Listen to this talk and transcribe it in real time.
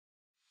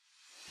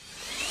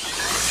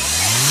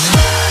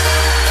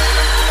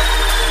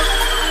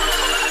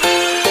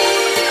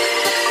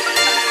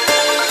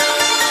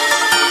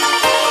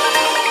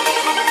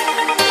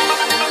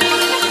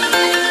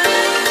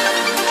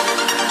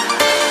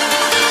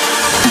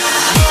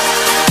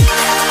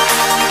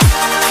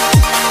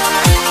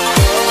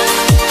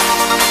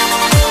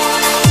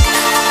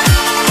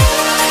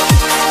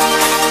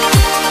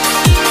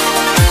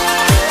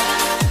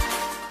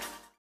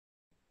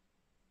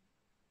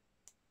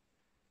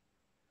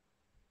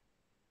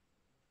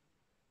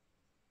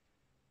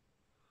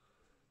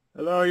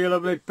Hello you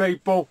lovely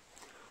people,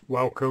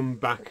 welcome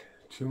back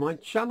to my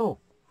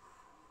channel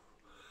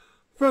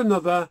for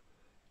another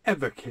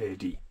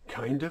Evercade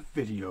kind of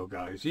video,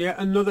 guys. Yeah,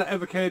 another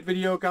Evercade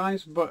video,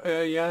 guys, but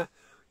yeah,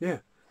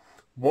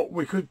 what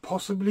we could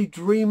possibly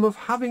dream of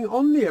having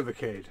on the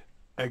Evercade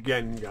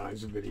again,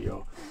 guys,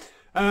 video.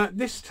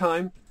 This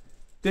time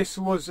this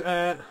was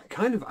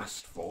kind of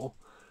asked for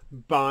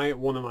by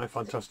one of my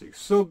fantastic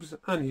subs,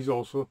 and he's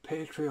also a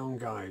Patreon,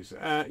 guys.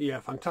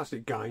 Yeah,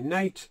 fantastic guy,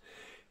 Nate.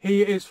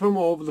 He is from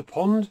over the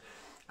pond,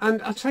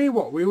 and I tell you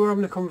what, we were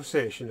having a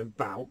conversation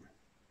about,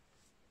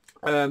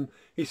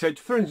 he said,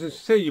 for instance,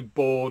 say you're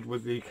bored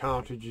with the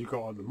cartridge you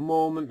got at the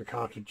moment, the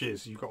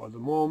cartridges you got at the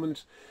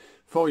moment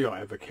for your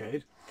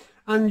Evercade,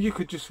 and you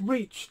could just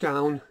reach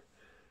down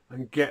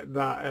and get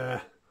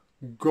that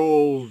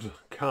gold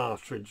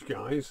cartridge,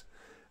 guys,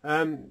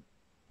 that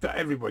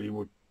everybody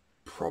would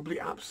probably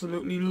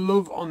absolutely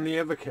love on the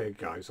Evercade,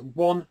 guys.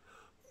 One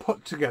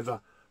put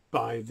together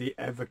by the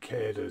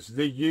Evercaders,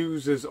 the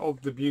users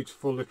of the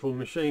beautiful little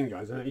machine,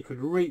 guys, and you could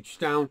reach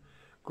down,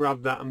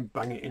 grab that and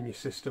bang it in your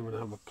system and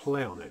have a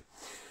play on it.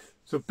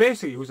 So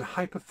basically it was a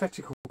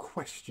hypothetical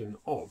question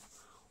of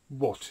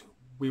what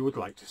we would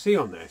like to see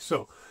on there.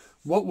 So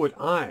what would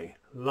I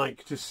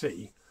like to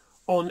see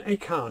on a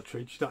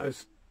cartridge that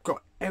has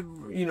got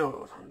every, you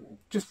know,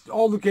 just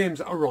all the games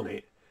that are on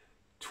it,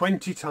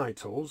 20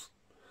 titles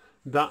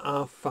that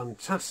are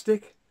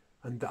fantastic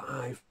and that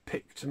I've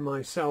picked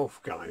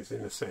myself, guys,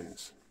 in a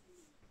sense.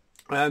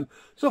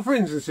 So for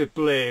instance, if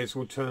Blaze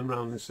would turn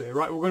around and say,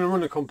 right, we're going to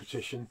run a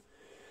competition,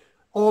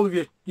 all of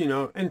you, you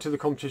know, enter the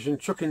competition,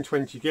 chuck in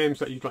 20 games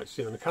that you'd like to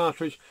see on a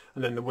cartridge,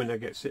 and then the winner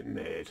gets it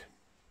made.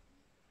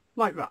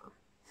 Like that.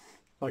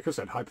 Like I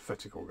said,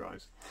 hypothetical,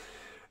 guys.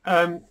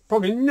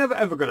 Probably never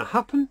ever going to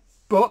happen,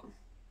 but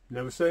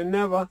never say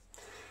never.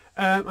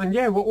 And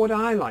yeah, what would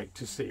I like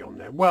to see on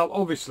there? Well,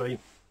 obviously,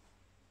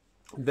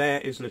 there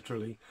is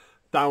literally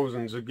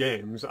thousands of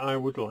games I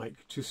would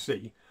like to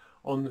see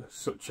on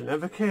such an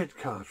Evercade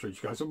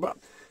cartridge, guys. But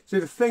see,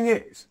 the thing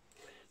is,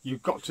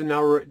 you've got to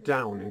narrow it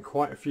down in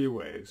quite a few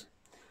ways.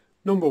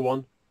 Number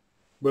one,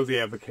 will the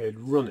Evercade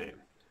run it?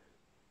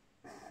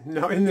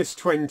 Now, in this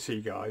 20,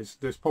 guys,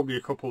 there's probably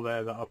a couple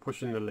there that are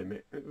pushing the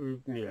limit.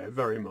 Yeah,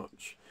 very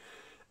much.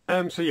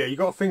 So yeah, you've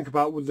got to think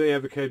about, would the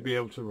Evercade be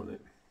able to run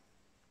it?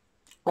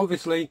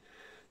 Obviously,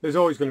 there's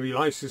always going to be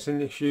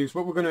licensing issues,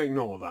 but we're going to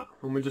ignore that,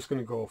 and we're just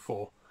going to go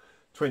for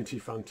 20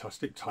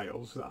 fantastic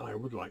titles that I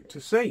would like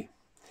to see.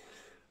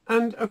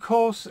 And of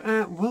course,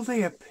 will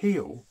they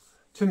appeal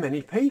to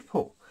many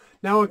people?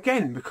 Now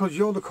again, because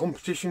you're the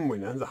competition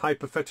winner, the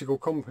hypothetical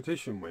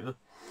competition winner,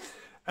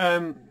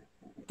 that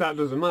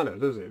doesn't matter,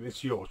 does it?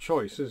 It's your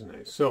choice, isn't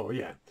it? So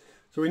yeah,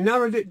 so we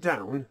narrowed it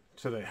down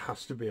so that it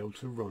has to be able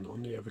to run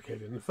on the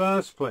Evercade in the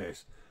first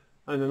place.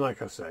 And then,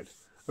 like I said,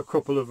 a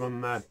couple of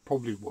them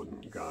probably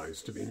wouldn't,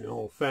 guys, to be in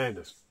all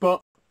fairness.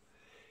 But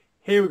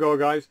here we go,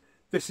 guys.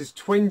 This is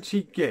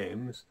 20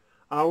 games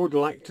I would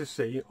like to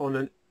see on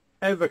an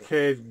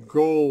Evercade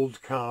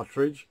Gold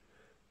cartridge,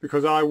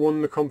 because I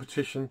won the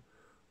competition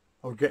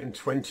of getting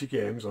 20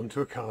 games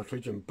onto a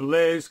cartridge, and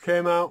Blaze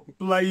came out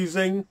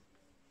blazing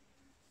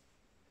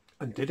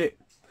and did it.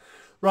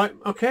 Right,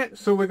 okay,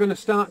 so we're going to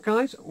start,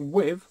 guys,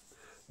 with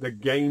the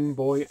Game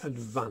Boy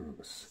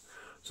Advance.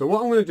 So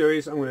what I'm going to do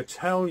is I'm going to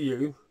tell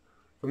you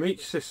from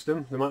each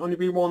system, there might only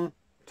be one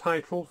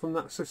title from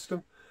that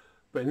system,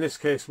 but in this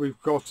case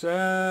we've got,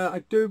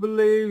 I do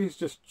believe he's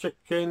just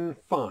checking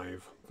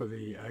 5 for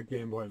the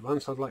Game Boy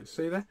Advance I'd like to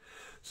see there.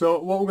 So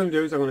what we're going to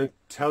do is I'm going to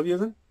tell you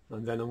them,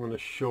 and then I'm going to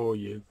show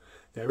you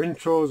their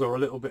intros or a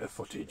little bit of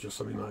footage or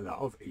something like that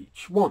of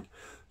each one.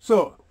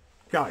 So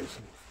guys,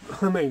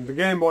 I mean, the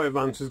Game Boy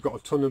Advance has got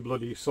a ton of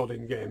bloody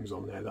sodding games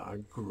on there that are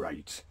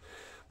great.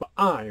 But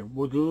I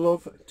would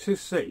love to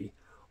see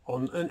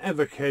on an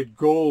Evercade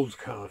Gold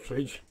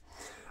cartridge,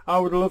 I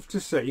would love to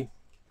see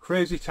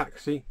Crazy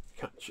Taxi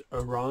Catch a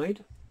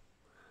Ride.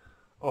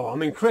 Oh, I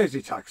mean,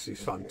 Crazy Taxi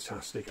is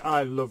fantastic.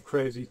 I love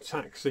Crazy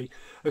Taxi,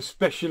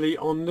 especially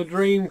on the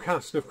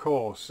Dreamcast, of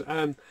course.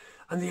 And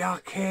the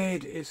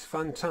arcade is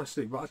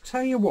fantastic. But I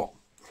tell you what,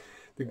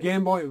 the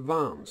Game Boy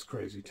Advance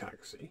Crazy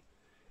Taxi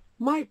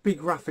might be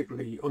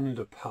graphically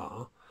under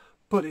par,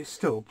 but it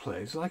still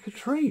plays like a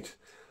treat.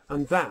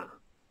 And that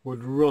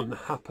would run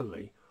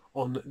happily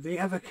on the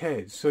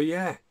Evercade. So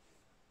yeah,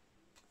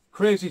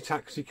 Crazy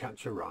Taxi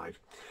Catch a Ride.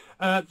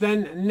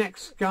 Then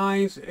next,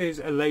 guys, is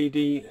a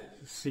Lady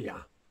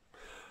Sia.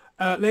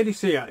 Lady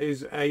Sia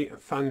is a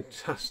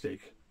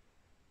fantastic,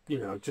 you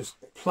know, just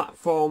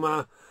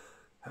platformer,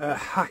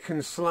 hack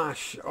and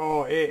slash.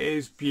 Oh, it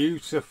is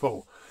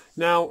beautiful.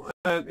 Now,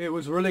 it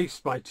was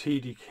released by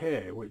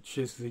TDK, which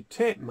is the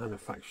tape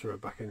manufacturer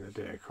back in the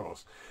day, of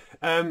course.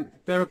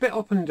 They're a bit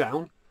up and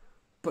down,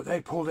 but they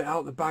pulled it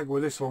out the bag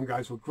with this one,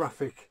 guys, with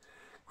graphic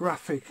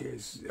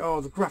is,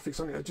 oh, the graphics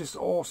on it are just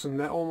awesome.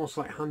 They're almost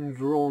like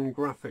hand-drawn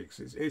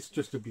graphics. It's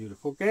just a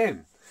beautiful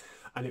game,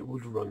 and it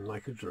would run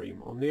like a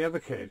dream on the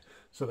Evercade.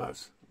 So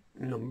that's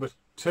number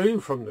 2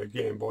 from the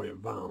Game Boy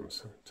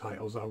Advance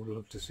titles I would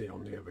love to see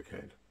on the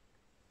Evercade.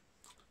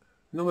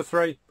 Number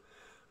 3,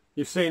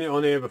 you've seen it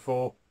on here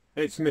before.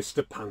 It's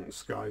Mr.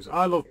 Pants, guys.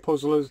 I love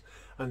puzzlers,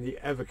 and the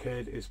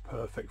Evercade is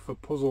perfect for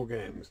puzzle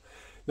games.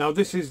 Now,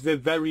 this is the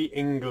very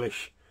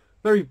English,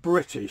 very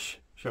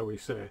British, shall we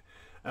say,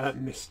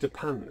 Mr.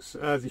 Pants.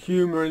 The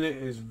humour in it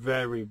is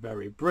very,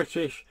 very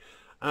British,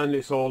 and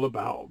it's all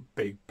about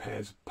big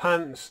pairs of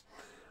pants.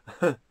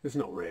 It's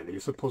not really,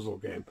 it's a puzzle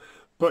game.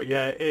 But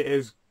yeah, it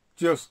is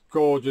just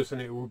gorgeous, and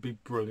it would be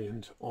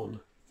brilliant on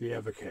the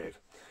Evercade.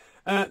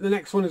 The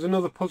next one is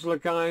another puzzler,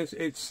 guys.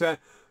 It's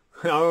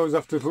I always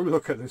have to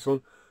look at this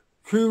one.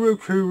 Kuru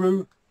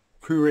Kuru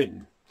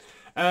Kurin.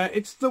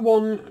 It's the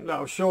one that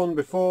I've shown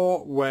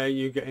before, where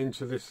you get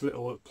into this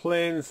little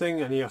plane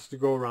thing and he has to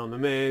go around the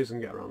maze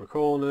and get around the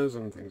corners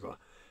and things like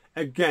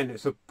that. Again,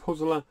 it's a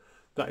puzzler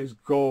that is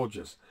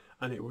gorgeous,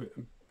 and it would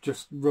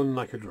just run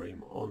like a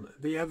dream on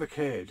the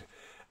Evercade.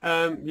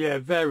 Yeah,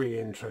 very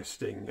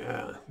interesting.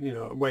 You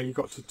know, where you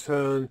got to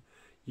turn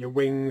your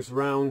wings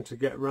round to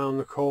get round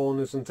the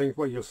corners and things.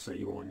 Well, you'll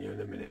see, won't you, in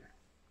a minute.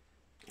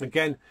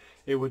 Again,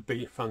 it would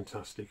be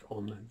fantastic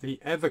on the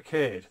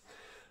Evercade.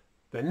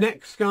 The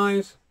next,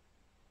 guys,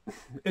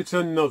 it's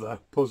another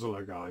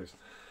puzzler, guys.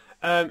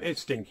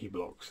 It's Dinky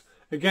Blocks.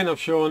 Again, I've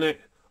shown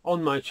it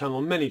on my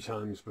channel many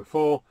times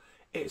before.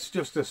 It's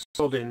just a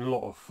sodding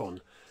lot of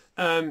fun.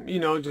 You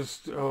know,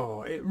 just,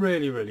 oh, it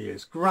really, really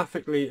is.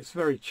 Graphically, it's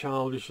very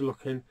childish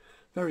looking,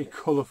 very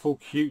colourful,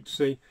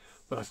 cutesy.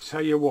 But I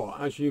tell you what,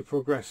 as you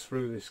progress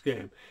through this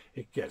game,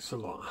 it gets a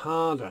lot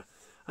harder.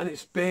 And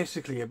it's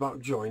basically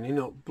about joining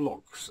up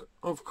blocks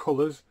of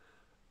colours.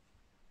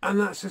 And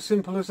that's as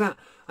simple as that.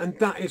 And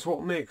that is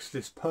what makes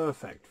this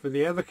perfect for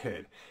the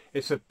Evercade.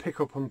 It's a pick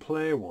up and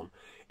play one.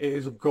 It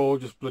is a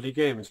gorgeous bloody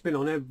game. It's been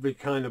on every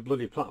kind of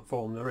bloody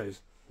platform there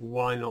is.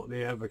 Why not the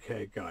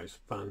Evercade, guys?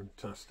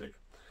 Fantastic.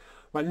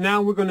 But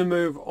now we're going to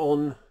move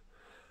on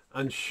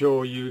and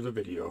show you the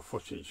video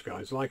footage,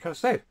 guys, like I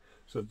said.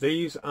 So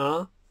these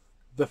are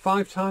the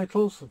 5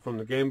 titles from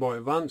the Game Boy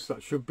Advance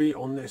that should be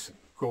on this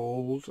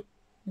gold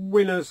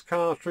winners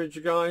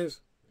cartridge,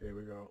 guys. Here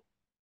we go.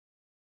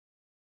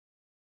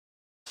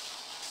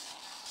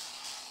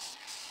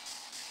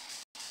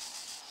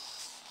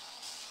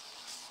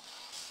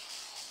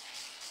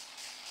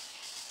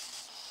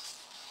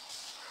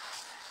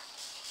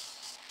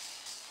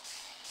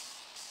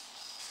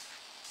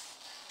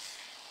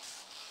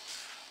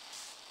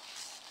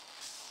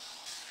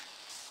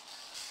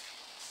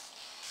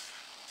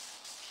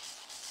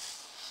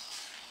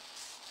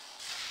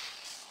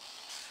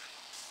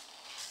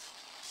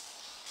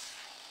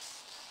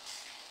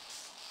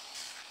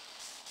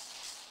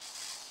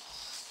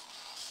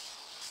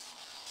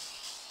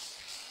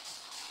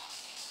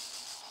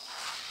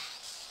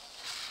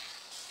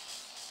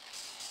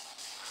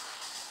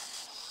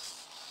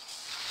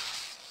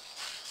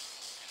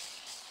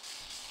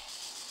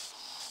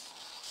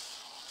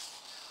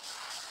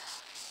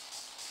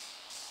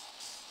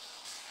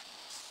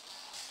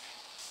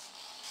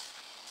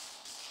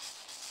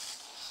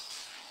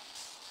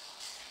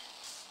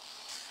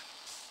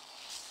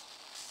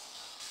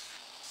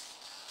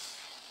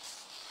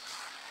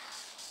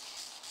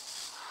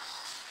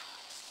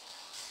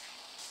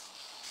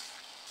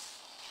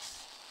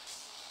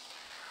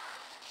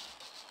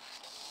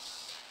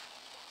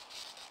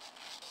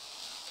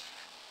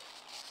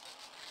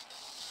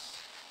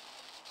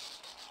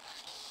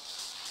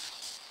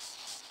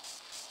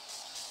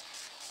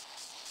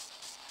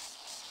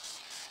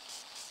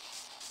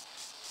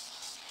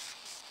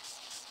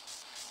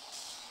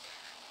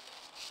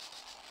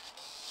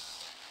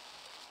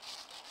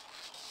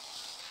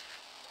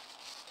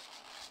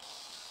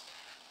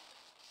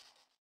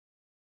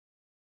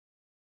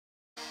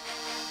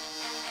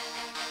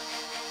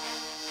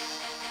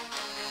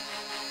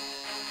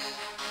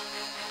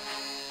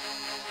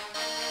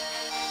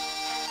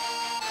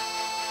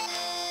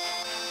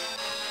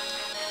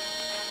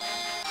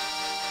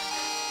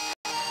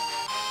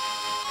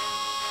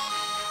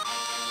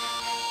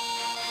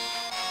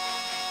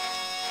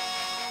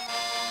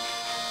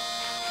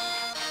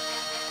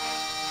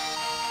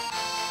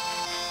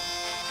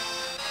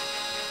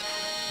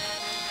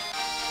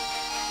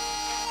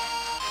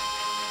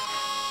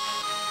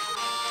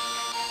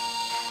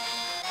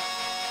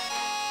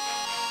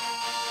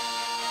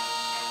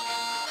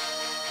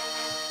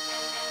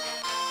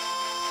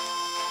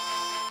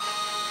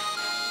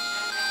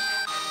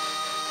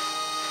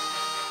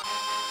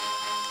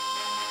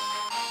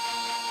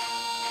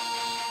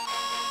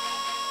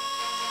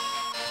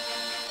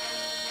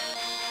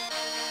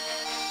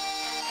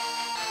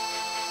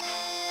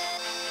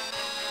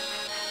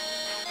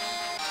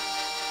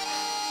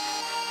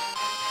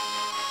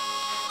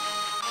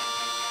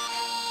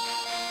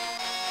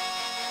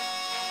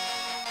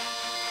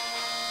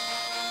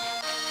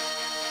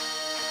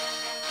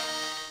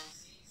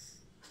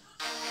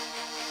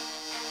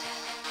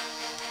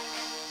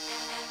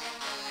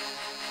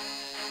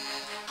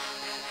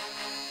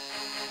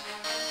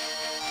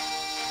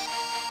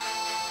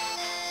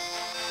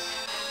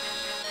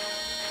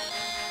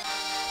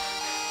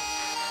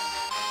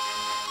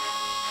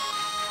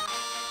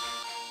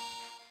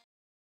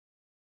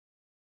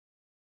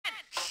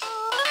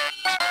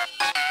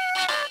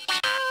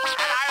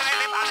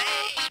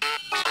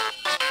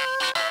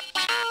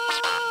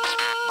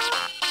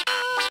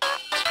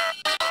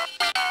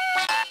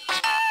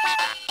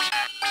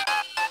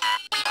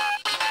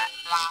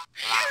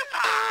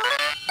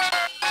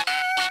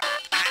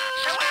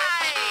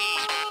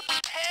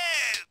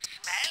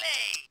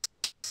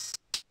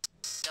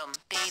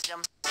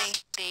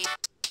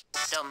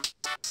 dum,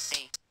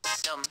 dee,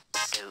 dum,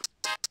 do.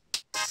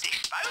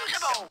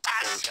 Disposable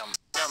pants. Dum,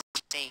 dum,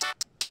 dee,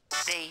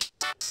 dee,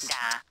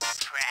 da.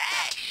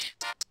 Fresh.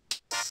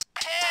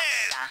 Poo,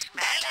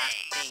 smelly.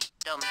 Dee,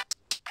 dum,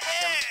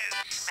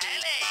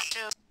 smelly.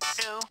 Do,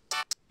 do.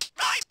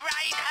 My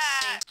brain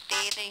hurts.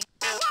 Dee, dee,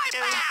 do,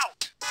 wipe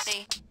out.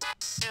 Dee,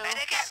 do.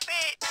 Better get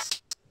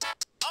fit.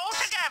 All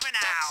together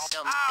now.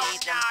 Dum, oh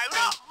dee, no,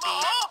 not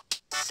more.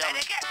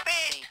 Better get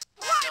fit.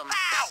 Wipe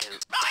out.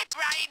 My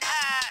brain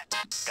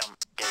hurts. Dum,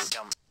 do,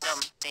 dum, dum,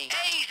 dee.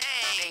 Easy.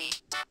 Dee,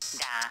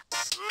 da.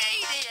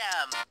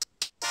 Medium.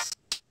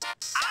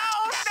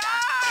 Oh no.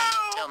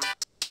 Dum,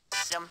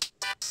 dum,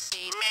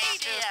 dee.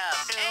 Medium.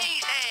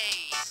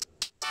 Easy.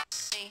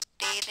 Dee,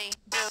 dee, dee,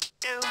 do,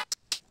 do.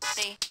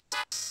 Dee,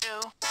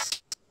 do.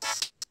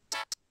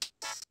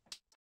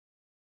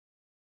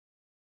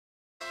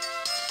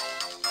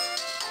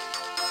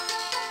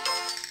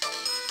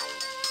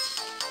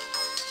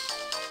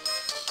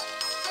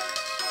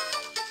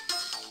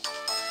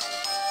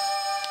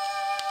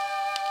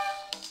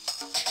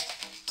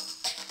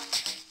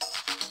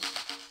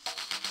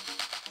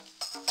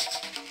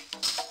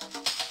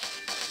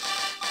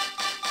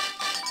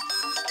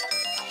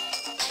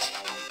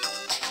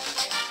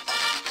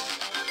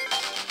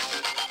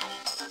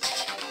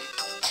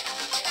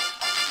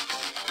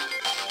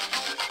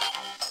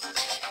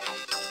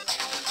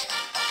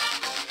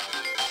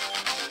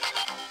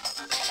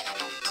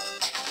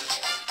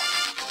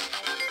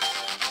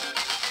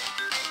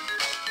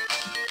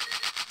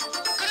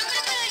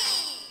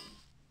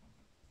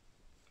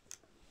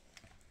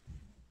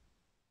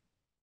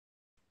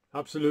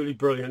 Absolutely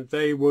brilliant.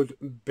 They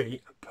would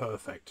be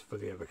perfect for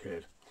the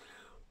Evercade.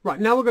 Right,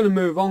 now we're going to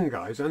move on,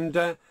 guys,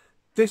 and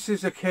this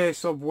is a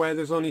case of where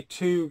there's only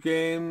 2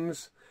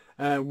 games,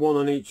 one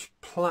on each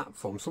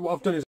platform. So what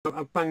I've done is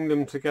I've banged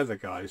them together,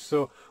 guys.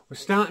 So we're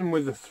starting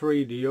with the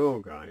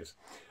 3DO, guys.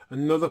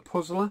 Another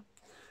puzzler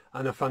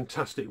and a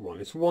fantastic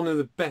one. It's one of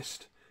the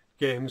best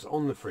games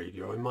on the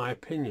 3DO, in my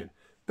opinion.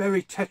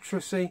 Very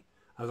Tetrisy.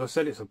 As I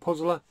said, it's a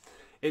puzzler.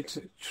 It's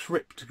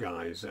tripped,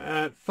 guys.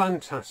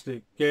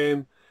 Fantastic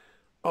game.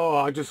 Oh,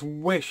 I just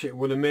wish it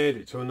would have made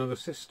it to another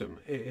system.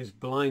 It is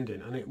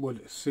blinding, and it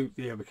would suit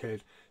the Evercade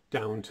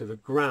down to the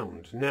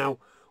ground. Now,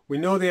 we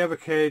know the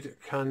Evercade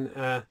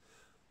can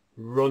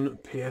run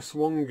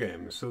PS1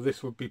 games, so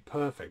this would be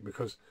perfect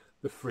because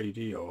the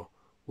 3DO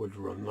would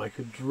run like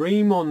a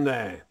dream on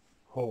there,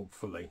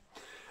 hopefully.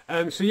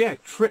 So yeah,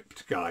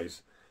 tripped,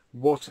 guys.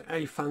 What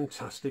a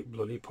fantastic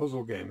bloody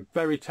puzzle game.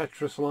 Very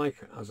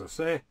Tetris-like, as I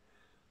say,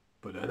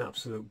 but an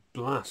absolute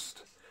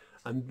blast.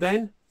 And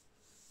then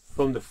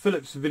from the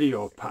Philips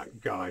video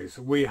pack, guys,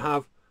 we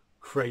have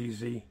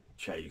Crazy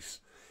Chase.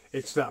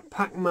 It's that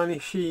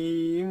Pac-Man-ish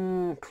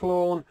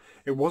clone.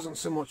 It wasn't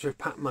so much a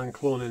Pac-Man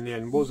clone in the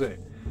end, was it?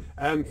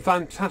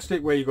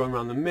 Fantastic, where you're going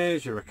around the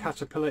maze, you're a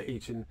caterpillar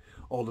eating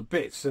all the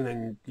bits, and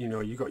then, you know,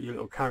 you got your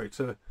little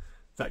character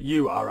that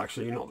you are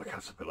actually, you're not the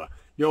caterpillar.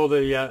 You're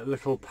the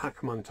little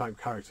Pac-Man type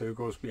character who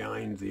goes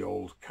behind the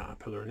old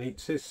caterpillar and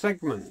eats his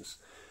segments.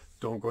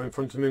 Don't go in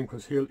front of him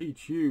because he'll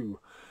eat you.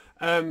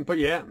 But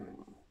yeah,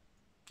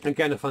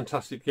 again, a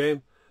fantastic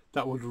game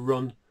that would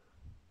run,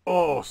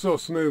 oh, so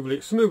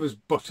smoothly, smooth as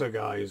butter,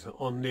 guys,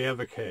 on the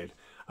Evercade.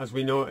 As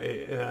we know,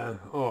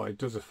 it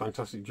does a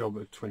fantastic job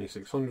at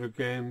 2600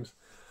 games.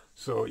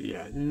 So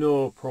yeah,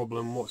 no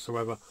problem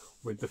whatsoever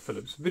with the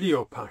Philips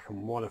video pack,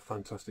 and what a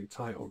fantastic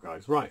title,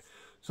 guys. Right,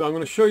 so I'm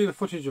going to show you the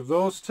footage of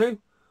those two.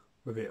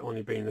 With it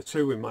only being the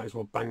 2, we might as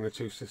well bang the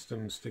 2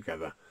 systems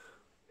together.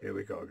 Here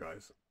we go,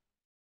 guys.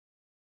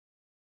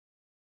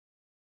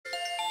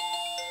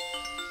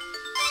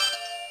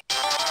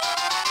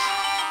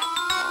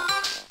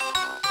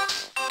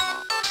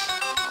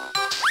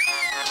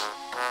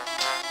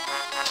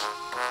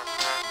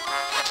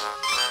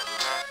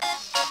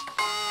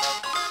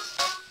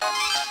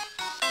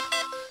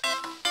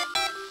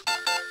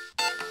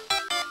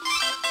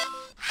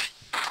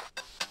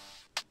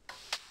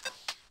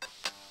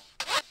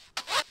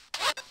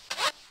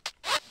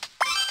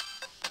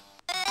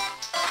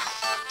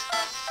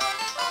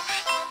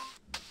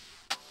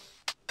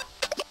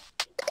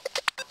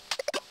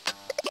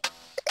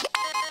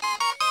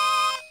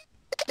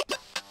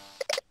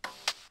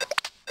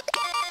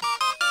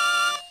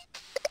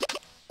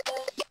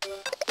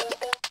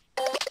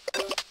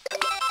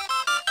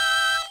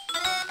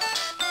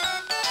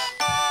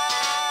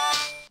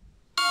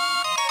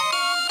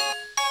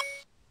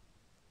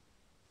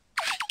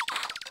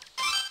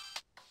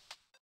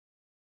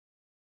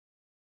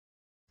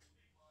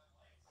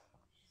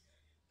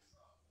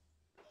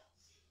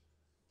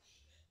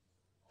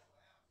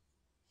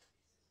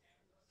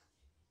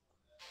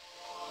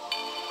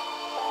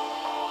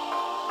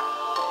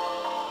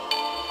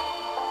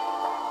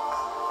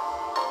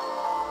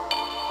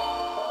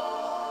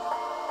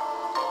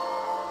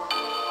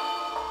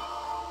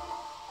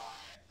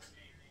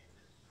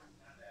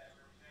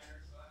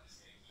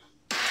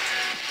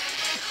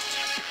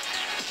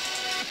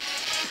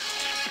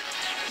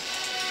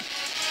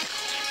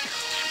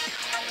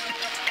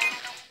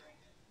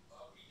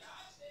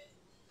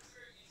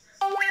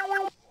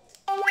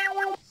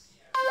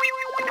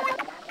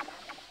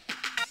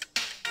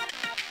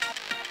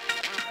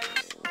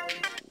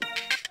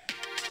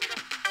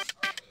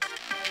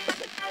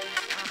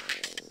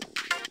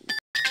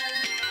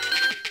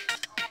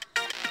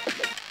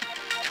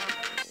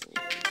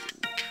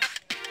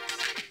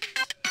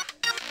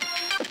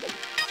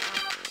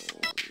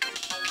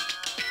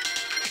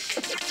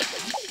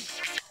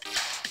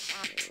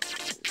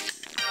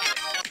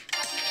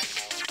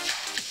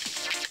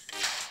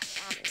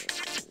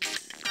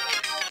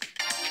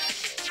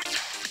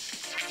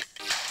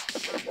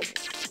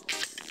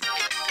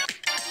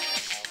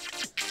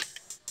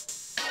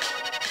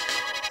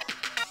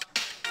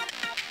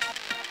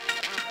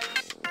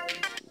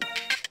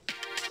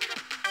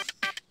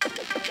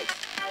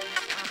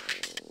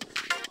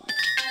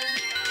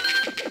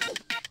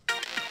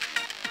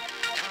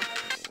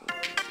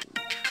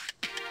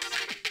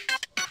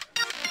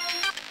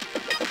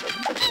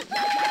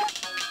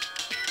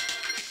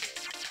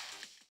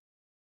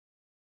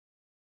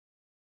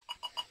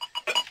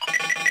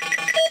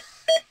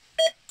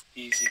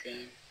 Easy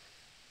game.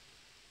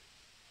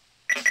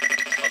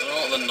 I don't know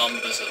what the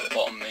numbers at the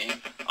bottom mean.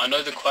 I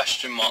know the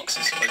question marks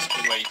is supposed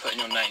to be where you put in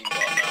your name, but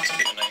I'm not to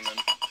put your name in.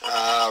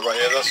 Ah, right,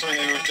 yeah, that's something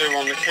you would do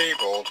on the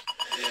keyboard.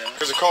 Yeah.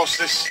 Because of course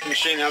this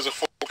machine has a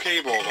full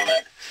keyboard on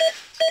it.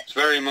 It's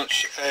very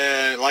much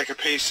like a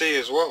PC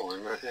as well,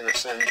 in a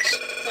sense,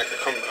 like a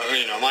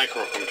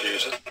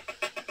microcomputer.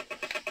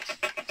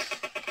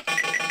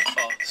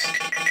 Fast.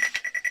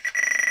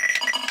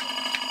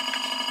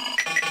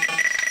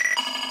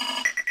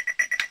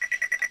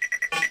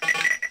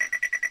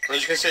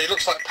 As you can see, it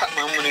looks like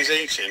Pac-Man when he's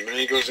eating, but then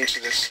he goes into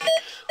this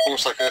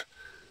almost like a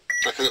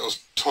little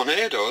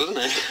tornado, doesn't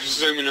it?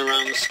 Zooming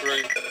around the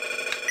screen.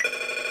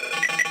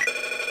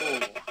 Ooh,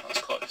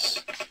 that's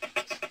close.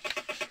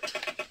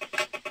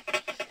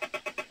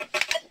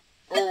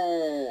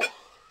 Oh.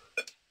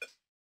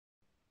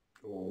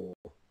 Oh.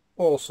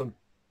 Awesome.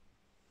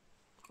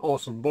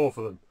 Awesome, both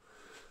of them.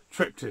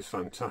 Tripped is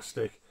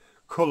fantastic,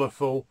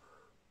 colourful,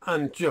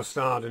 and just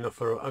hard enough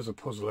as a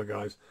puzzler,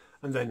 guys.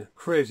 And then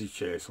Crazy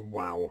Chase,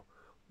 wow.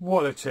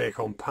 What a take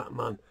on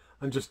Pac-Man,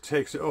 and just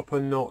takes it up a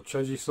notch.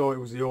 As you saw, it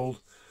was the old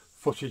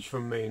footage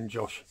from me and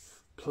Josh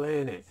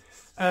playing it.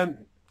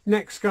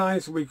 Next,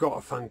 guys, we got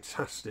a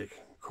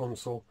fantastic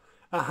console,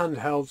 a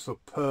handheld, so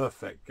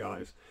perfect,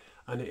 guys.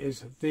 And it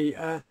is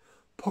the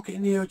Pocket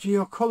Neo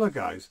Geo Color,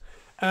 guys.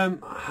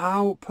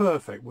 How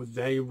perfect would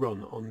they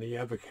run on the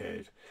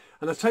Evercade?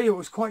 And I tell you, it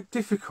was quite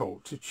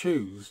difficult to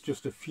choose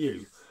just a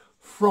few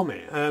from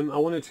it. I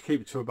wanted to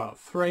keep it to about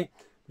 3,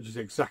 which is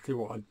exactly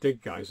what I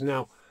did, guys.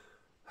 Now,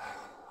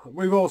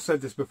 we've all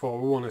said this before,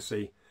 we want to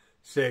see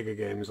Sega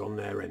games on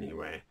there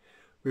anyway.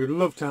 We would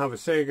love to have a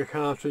Sega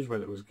cartridge,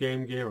 whether it was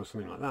Game Gear or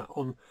something like that,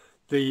 on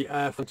the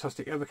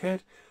fantastic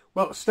Evercade.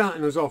 Well,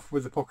 starting us off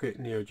with the Pocket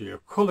Neo Geo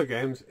Color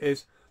games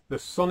is the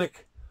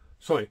Sonic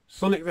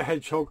the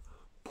Hedgehog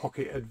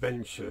Pocket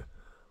Adventure.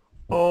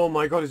 Oh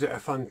my god, is it a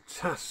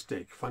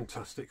fantastic,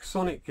 fantastic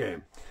Sonic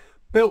game.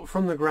 Built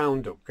from the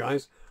ground up,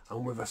 guys,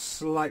 and with a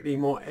slightly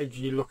more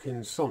edgy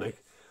looking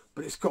Sonic,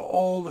 but it's got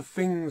all the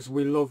things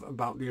we love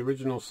about the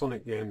original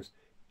Sonic games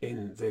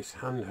in this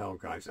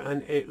handheld, guys,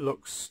 and it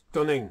looks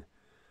stunning.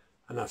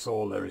 And that's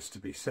all there is to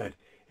be said.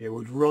 It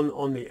would run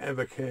on the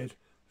Evercade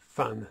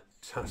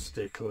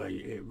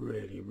fantastically. It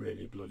really,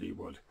 really bloody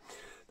would.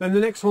 Then the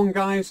next one,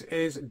 guys,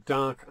 is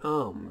Dark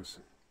Arms.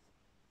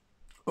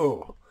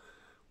 Oh,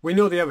 we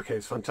know the Evercade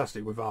is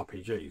fantastic with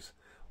RPGs.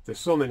 There's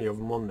so many of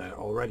them on there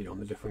already on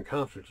the different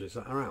cartridges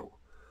that are out.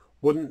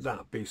 Wouldn't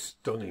that be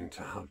stunning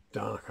to have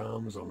Dark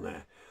Arms on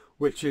there,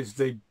 which is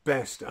the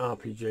best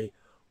RPG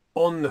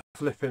on the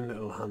flipping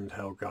little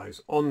handheld, guys,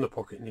 on the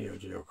Pocket Neo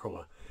Geo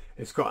Color.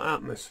 It's got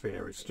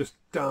atmosphere. It's just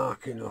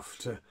dark enough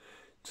to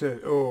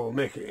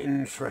make it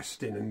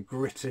interesting and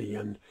gritty,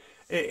 and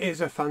it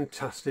is a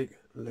fantastic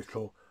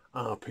little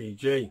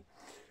RPG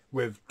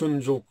with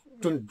dungeon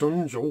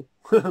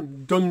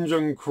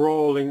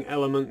crawling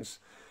elements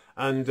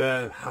and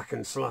hack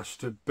and slash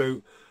to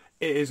boot.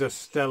 It is a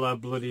stellar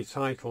bloody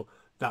title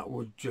that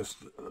would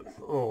just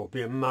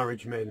be a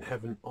marriage made in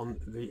heaven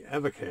on the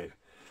Evercade.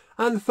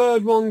 And the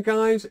third one,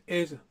 guys,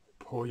 is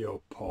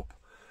Puyo Pop.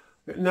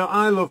 Now,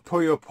 I love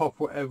Puyo Pop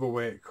whatever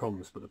way it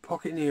comes, but the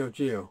Pocket Neo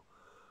Geo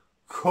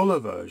Color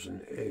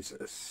version is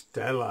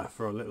stellar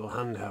for a little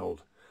handheld.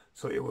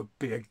 So it would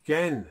be,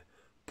 again,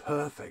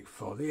 perfect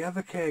for the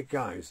Evercade,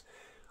 guys.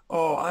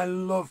 Oh, I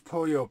love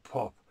Puyo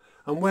Pop.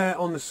 And where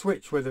on the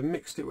Switch, where they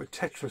mixed it with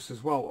Tetris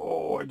as well,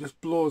 oh, it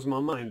just blows my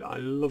mind. I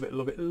love it,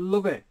 love it,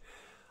 love it.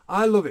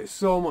 I love it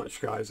so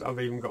much, guys. I've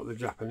even got the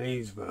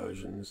Japanese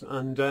versions,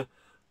 and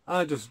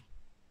I just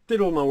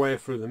diddle my way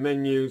through the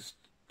menus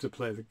to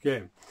play the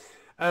game.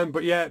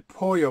 But yeah,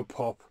 Puyo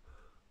Pop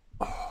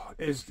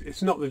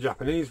it's not the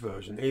Japanese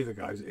version either,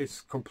 guys. It's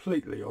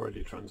completely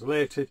already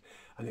translated,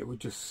 and it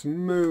would just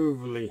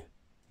smoothly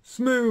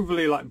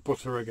like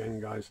butter again,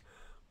 guys,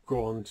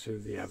 go on to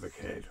the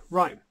Evercade.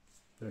 Right,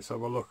 let's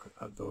have a look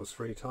at those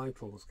 3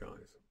 titles,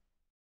 guys.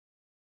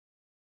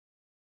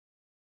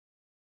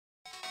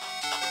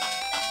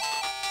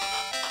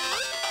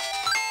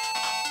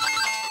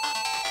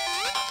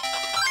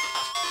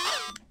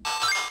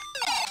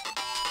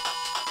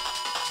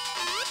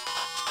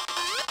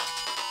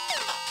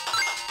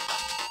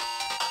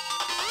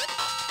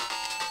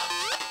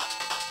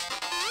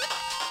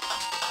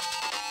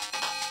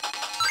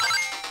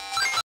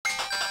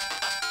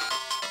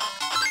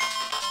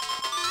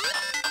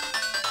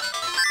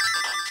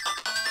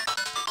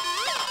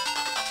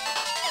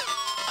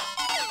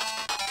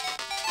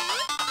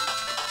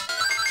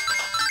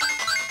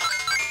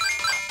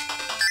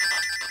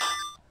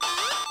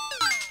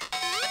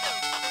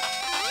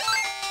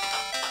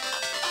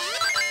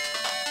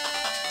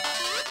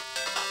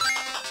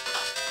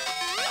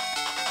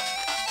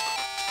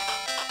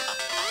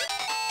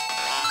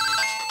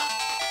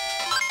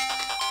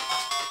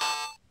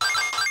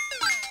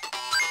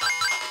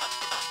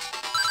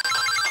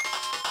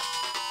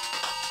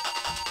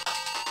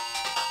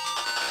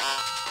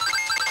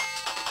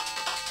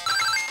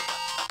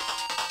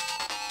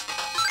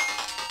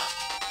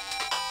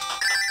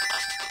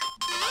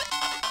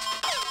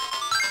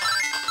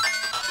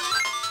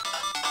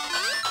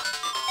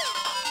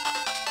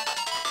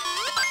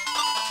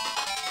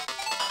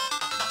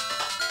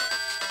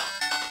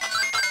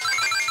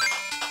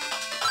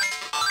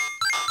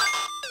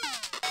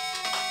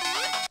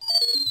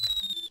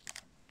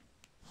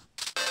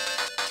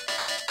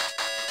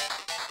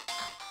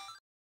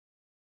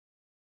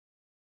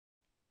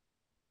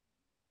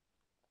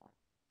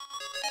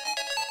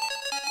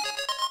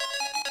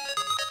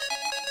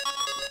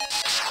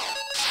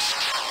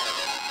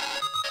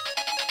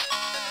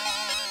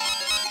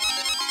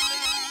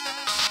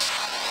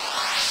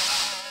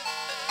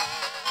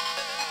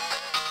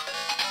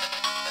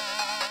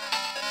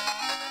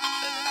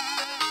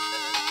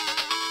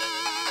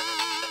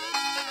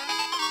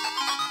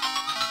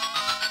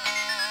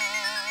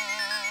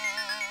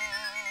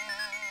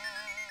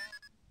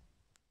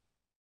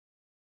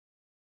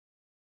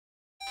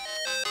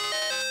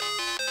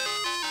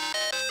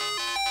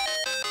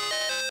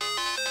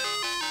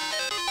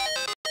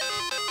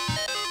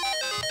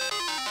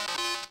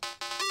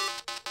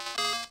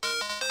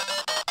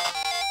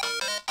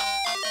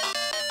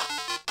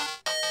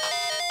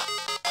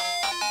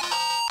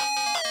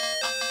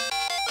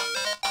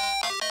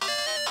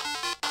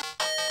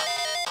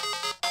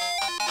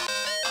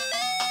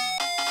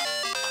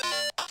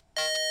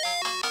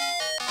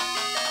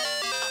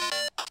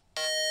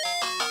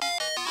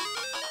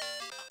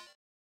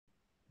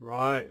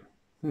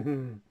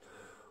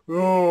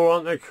 Oh,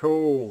 aren't they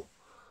cool?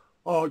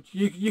 Oh,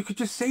 you could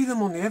just see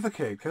them on the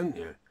Evercade, couldn't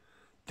you?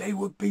 They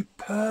would be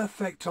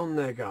perfect on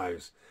there,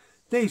 guys.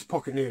 These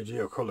Pocket Neo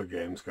Geo Color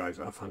games, guys,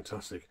 are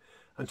fantastic.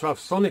 And to have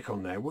Sonic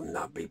on there, wouldn't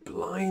that be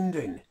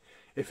blinding?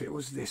 If it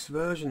was this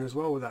version as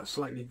well, with that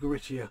slightly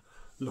grittier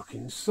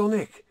looking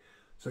Sonic.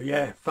 So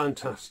yeah,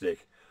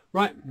 fantastic.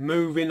 Right,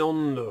 moving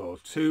on though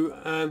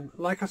to,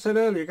 like I said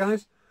earlier,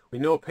 guys, we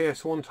know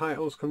PS1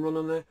 titles can run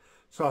on there.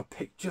 So I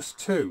picked just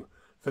 2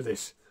 for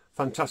this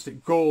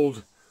fantastic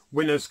gold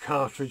winner's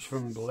cartridge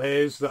from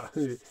Blaze. That,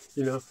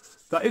 you know,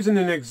 that isn't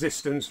in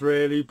existence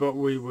really, but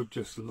we would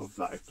just love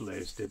that if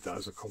Blaze did that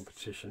as a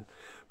competition.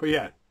 But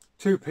yeah,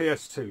 2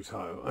 PS2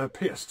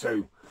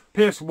 titles,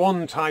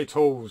 PS1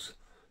 titles.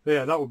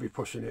 Yeah, that would be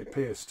pushing it,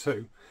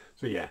 PS2.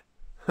 So yeah,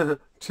 2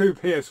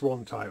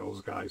 PS1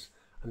 titles, guys,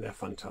 and they're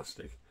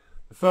fantastic.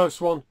 The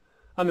first one,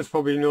 and there's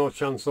probably no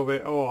chance of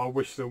it. Oh, I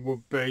wish there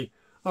would be.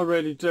 I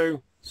really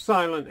do.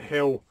 Silent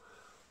Hill.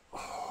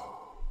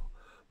 Oh,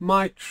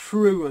 my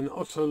true and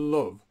utter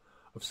love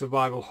of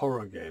survival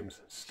horror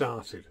games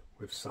started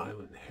with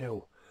Silent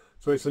Hill.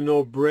 So it's a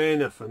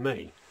no-brainer for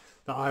me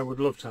that I would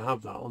love to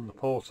have that on the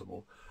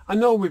portable. I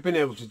know we've been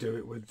able to do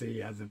it with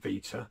the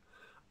Vita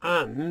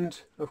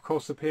and, of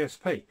course, the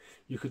PSP.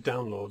 You could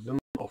download them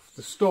off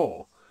the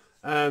store.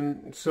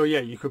 So yeah,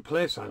 you could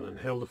play Silent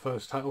Hill, the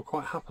first title,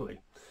 quite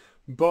happily.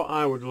 But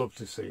I would love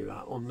to see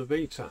that on the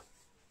Vita.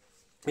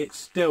 It's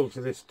still,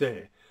 to this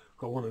day,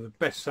 got one of the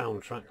best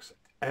soundtracks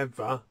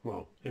ever.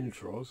 Well,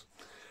 intros.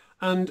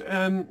 And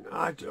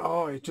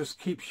it just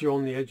keeps you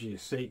on the edge of your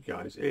seat,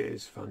 guys. It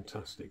is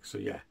fantastic. So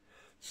yeah,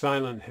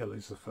 Silent Hill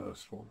is the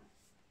first one.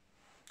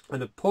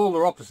 And the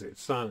polar opposite,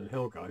 Silent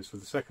Hill, guys, for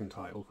the second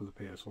title for the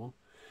PS1.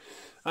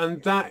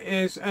 And that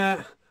is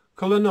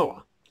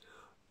Klonoa.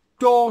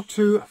 Door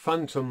to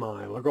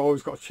Phantomile. I've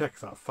always got to check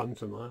that,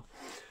 Phantomile.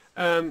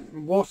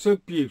 What a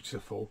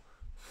beautiful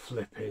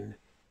flipping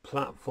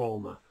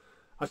platformer.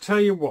 I tell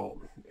you what,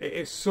 it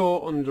is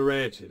so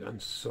underrated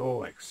and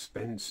so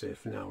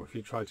expensive now if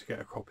you try to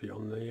get a copy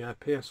on the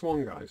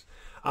PS1, guys.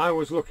 I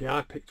was lucky,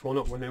 I picked one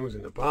up when it was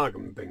in the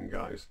bargain bin,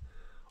 guys.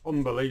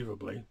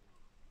 Unbelievably.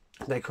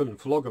 They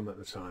couldn't flog them at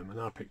the time, and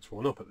I picked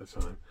one up at the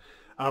time.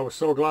 I was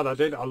so glad I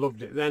did. I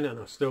loved it then, and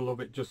I still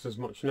love it just as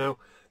much now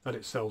that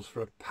it sells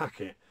for a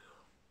packet.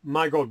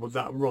 My God, would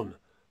that run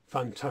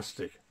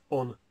fantastic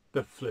on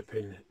the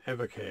flipping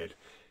Evercade.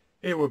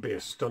 It would be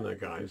a stunner,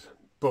 guys.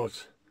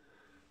 But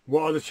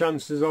what are the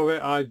chances of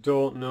it? I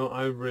don't know.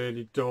 I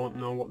really don't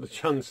know what the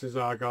chances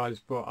are,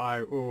 guys. But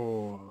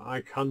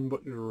I can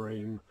but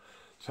dream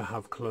to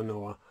have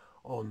Klonoa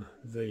on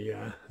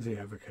the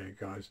Evercade,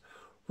 guys.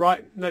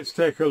 Right, let's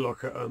take a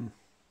look at them.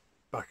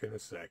 Back in a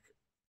sec.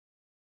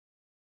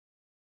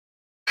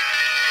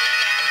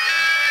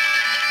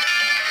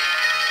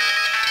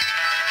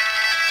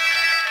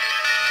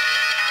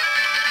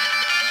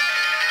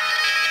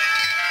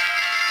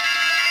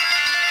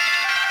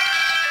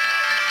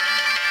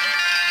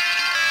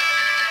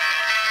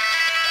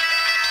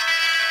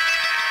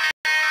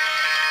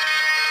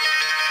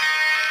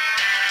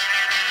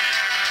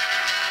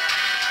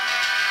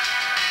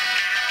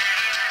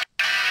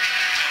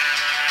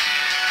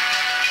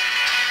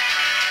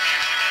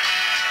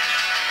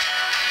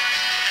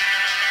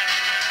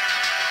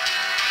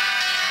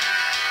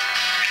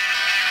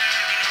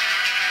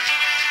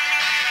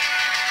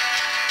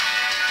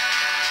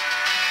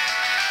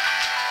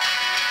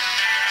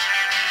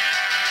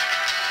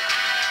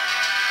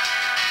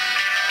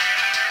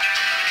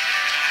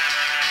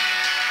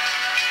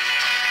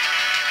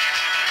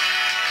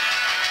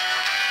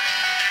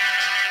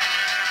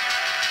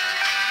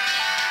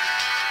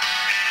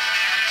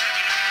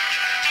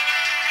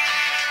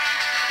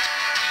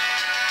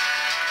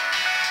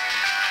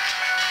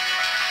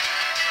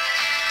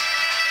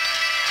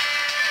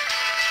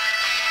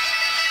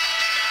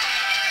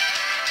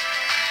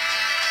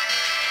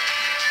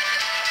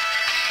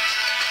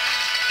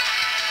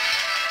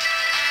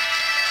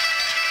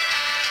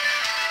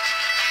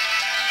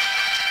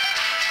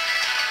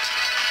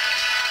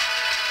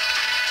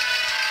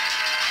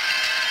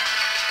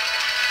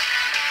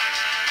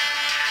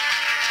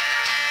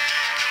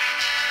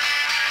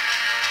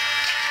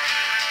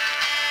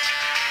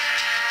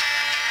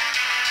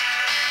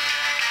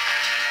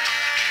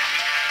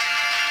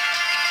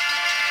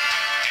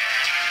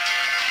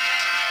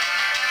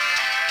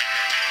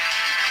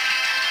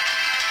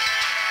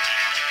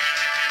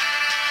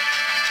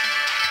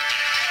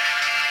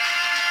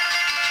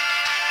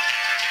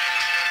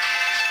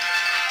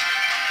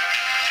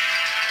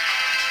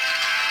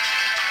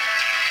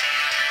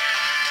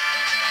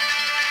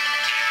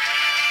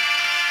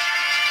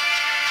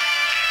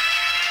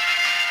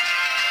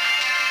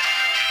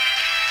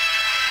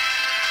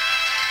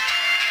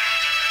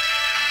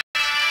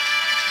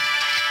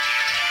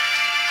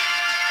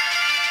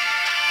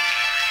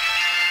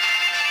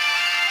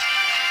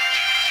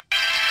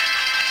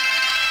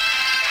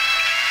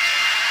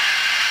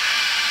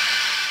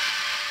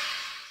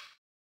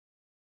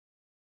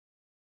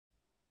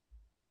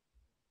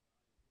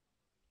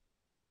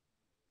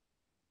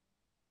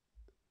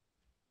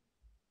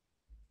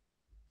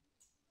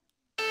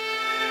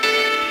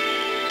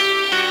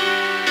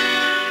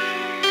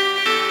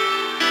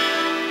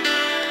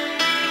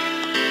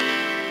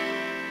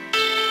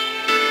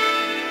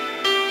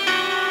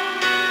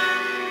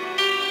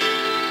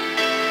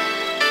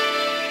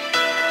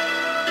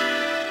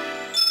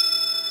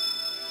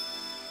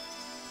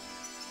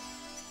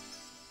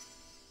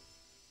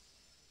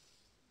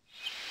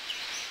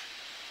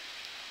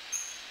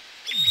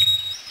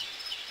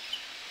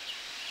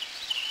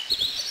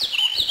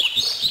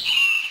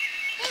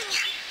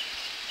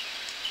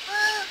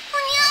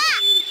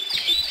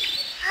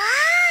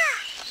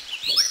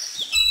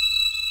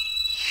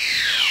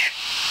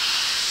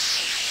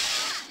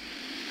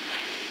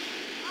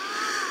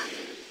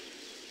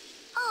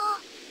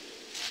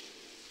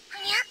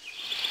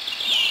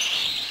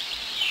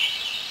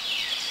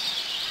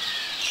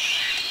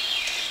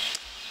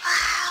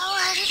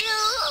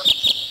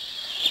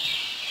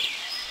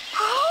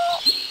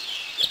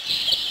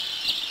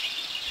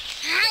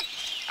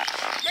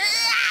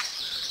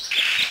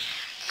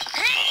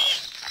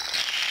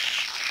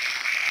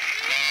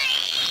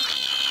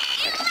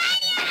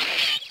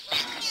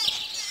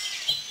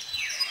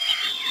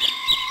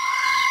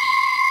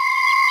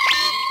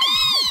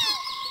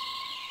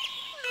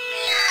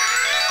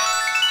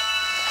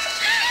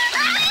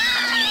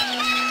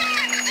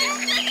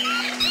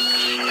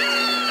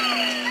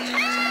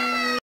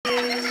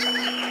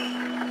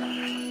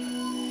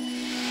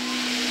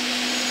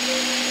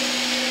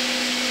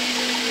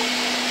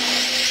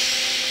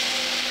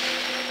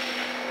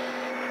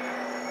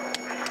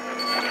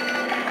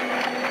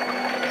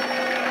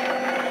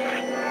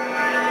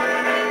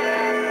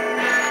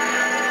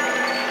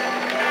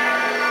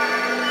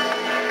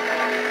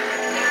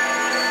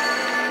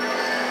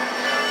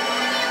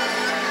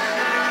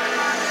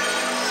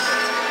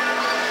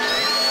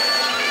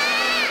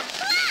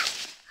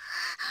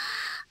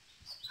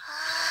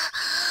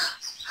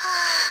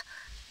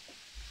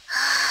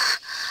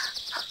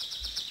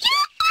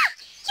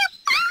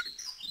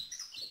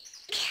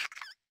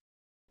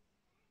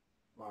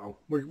 Wow,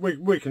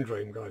 we can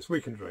dream, guys, we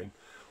can dream.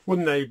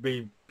 Wouldn't they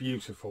be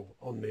beautiful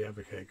on the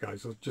Evercade,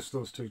 guys? Just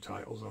those two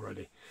titles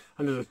already.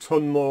 And there's a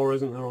ton more,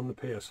 isn't there, on the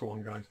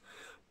PS1, guys?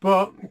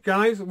 But,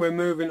 guys, we're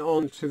moving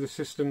on to the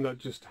system that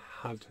just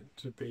had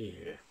to be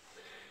here.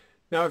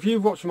 Now, if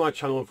you've watched my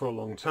channel for a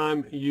long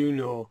time, you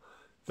know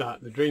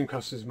that the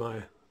Dreamcast is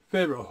my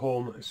favourite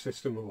home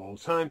system of all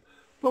time.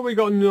 But we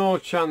got no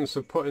chance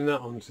of putting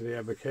that onto the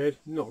Evercade.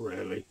 Not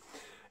really.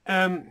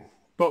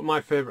 But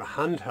my favourite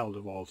handheld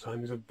of all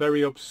time is a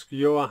very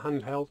obscure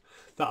handheld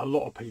that a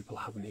lot of people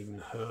haven't even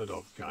heard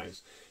of,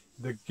 guys.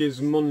 The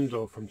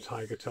Gizmondo from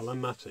Tiger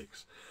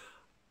Telematics.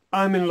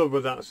 I'm in love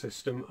with that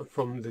system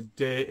from the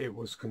day it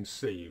was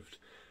conceived.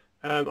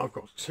 I've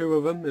got 2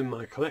 of them in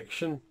my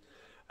collection.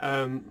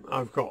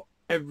 I've got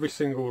every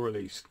single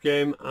released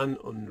game and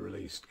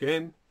unreleased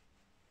game.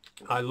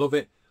 I love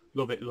it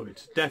to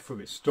death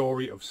with its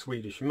story of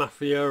Swedish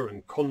mafia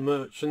and con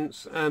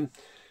merchants.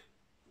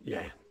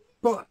 Yeah.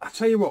 But I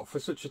tell you what, for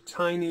such a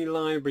tiny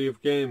library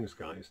of games,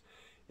 guys,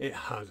 it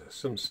has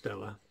some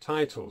stellar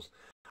titles.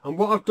 And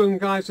what I've done,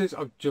 guys, is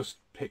I've just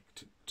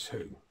picked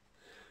 2.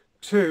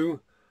 2,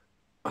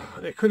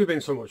 it could have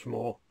been so much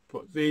more,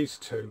 but these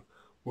 2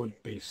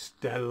 would be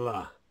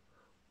stellar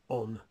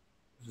on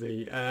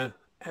the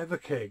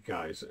Evercade,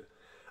 guys.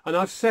 And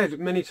I've said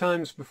many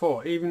times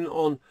before, even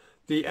on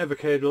the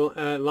Evercade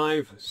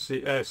live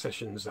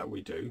sessions that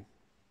we do,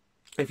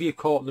 if you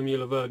caught them,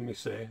 you'll have heard me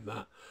say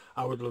that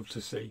I would love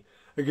to see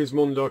a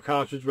Gizmondo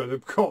cartridge where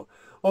they've got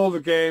all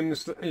the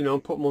games, you know,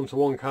 put them onto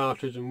one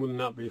cartridge, and wouldn't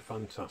that be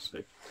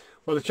fantastic?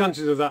 Well, the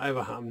chances of that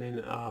ever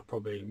happening are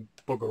probably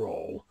bugger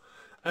all.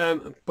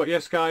 But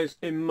yes, guys,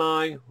 in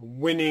my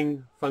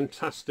winning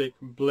fantastic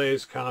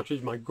Blaze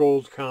cartridge, my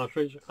gold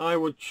cartridge, I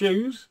would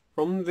choose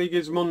from the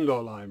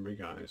Gizmondo library,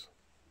 guys.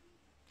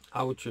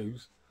 I would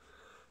choose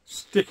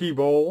Sticky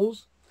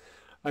Balls.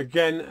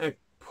 Again, a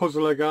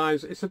puzzler,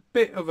 guys. It's a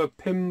bit of a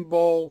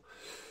pinball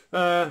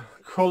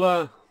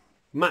colour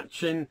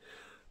matching.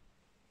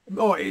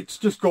 Oh, it's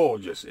just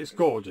gorgeous. It's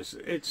gorgeous.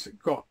 It's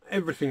got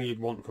everything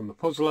you'd want from a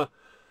puzzler.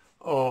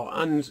 Oh,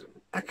 and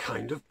a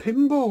kind of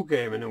pinball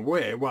game in a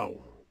way.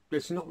 Well,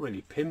 it's not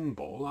really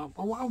pinball.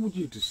 How would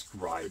you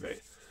describe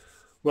it?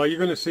 Well, you're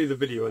going to see the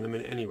video in a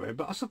minute anyway,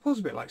 but I suppose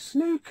a bit like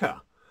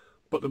snooker.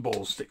 But the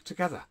balls stick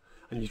together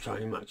and you try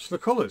and match the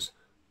colours.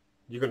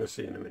 You're going to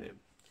see in a minute.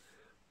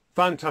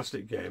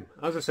 Fantastic game.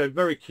 As I said,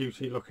 very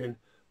cutesy looking,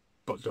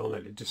 but don't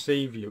let it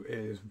deceive you. It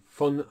is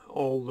fun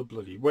all the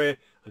bloody way,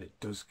 and it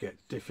does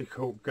get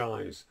difficult,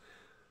 guys.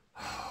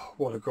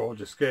 What a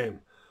gorgeous game.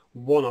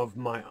 One of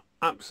my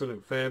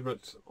absolute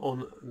favourites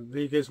on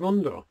the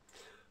Gizmondo.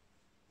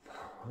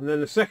 And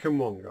then the second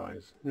one,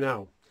 guys.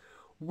 Now,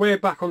 way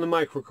back on the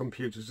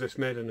microcomputers this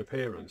made an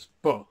appearance,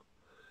 but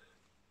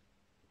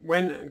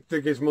when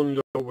the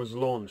Gizmondo was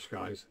launched,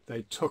 guys,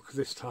 they took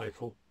this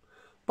title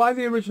by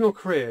the original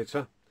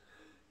creator.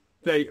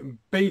 They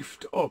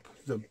beefed up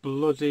the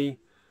bloody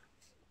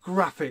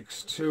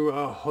graphics to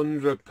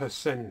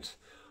 100%.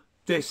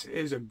 This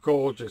is a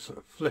gorgeous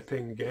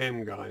flipping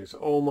game, guys.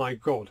 Oh my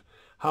god,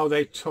 how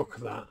they took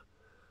that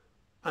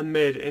and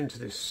made it into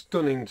this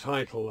stunning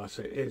title that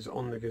it is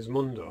on the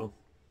Gizmondo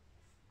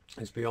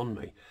is beyond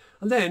me.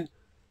 And then,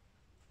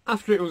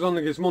 after it was on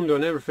the Gizmondo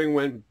and everything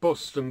went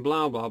bust and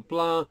blah blah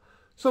blah,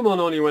 someone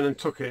only went and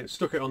took it,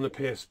 stuck it on the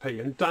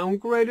PSP and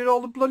downgraded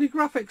all the bloody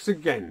graphics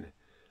again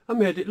and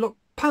made it look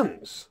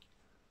pants.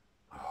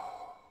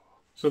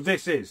 So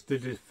this is the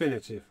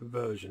definitive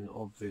version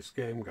of this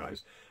game,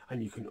 guys,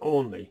 and you can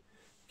only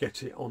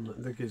get it on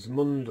the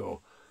Gizmondo.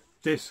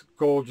 This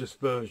gorgeous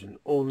version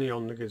only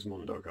on the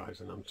Gizmondo, guys,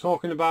 and I'm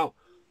talking about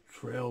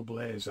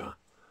Trailblazer.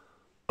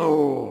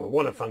 Oh,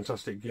 what a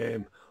fantastic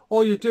game.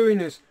 All you're doing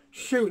is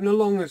shooting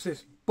along as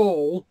this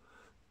ball,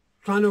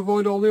 trying to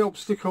avoid all the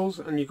obstacles,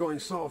 and you're going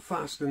so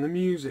fast, and the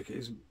music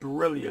is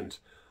brilliant.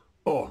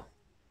 Oh,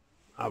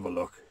 have a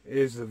look.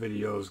 Here's the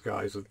videos,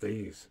 guys, of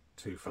these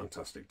 2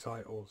 fantastic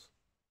titles.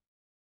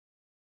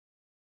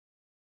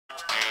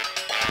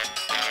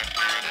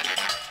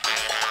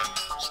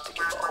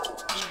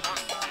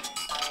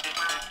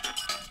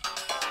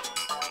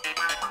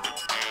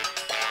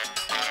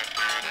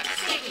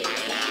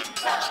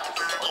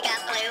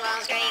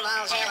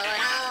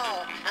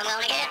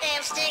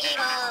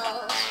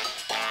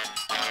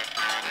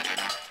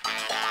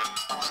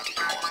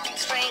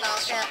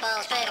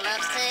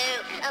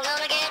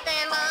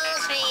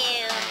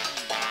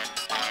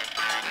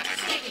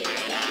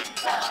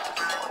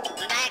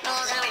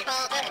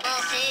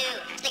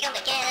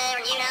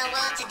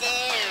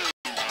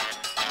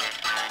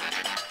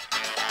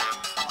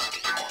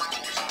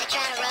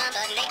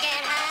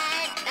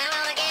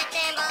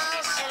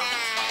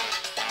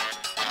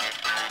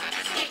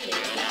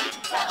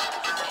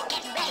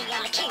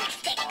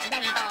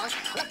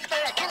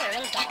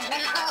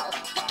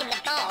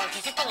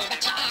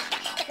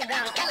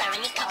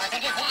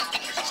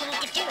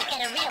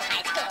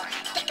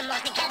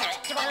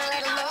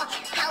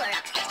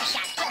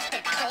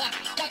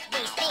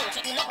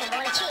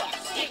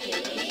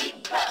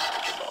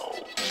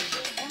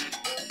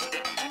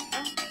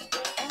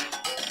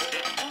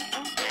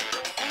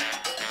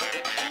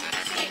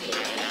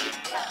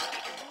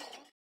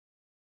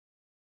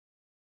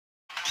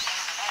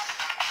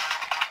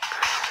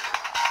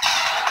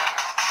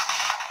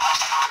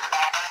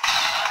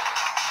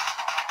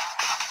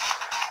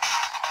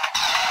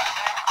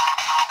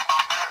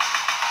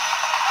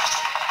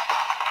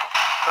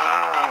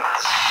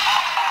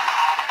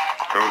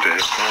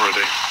 it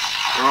already.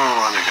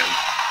 Oh, and again.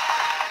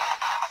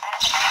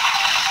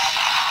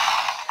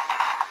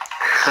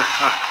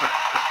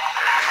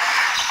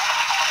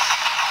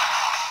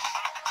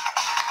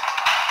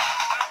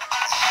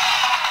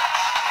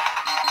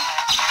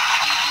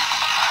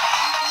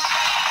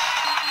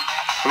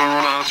 Gonna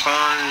run out of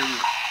time.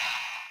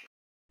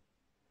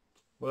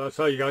 Well, I'll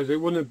tell you guys,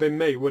 it wouldn't have been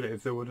me, would it,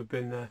 if there would have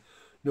been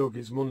no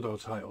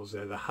Gizmondo titles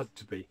there. There had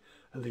to be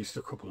at least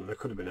a couple, and there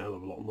could have been a hell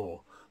of a lot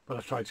more. But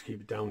I tried to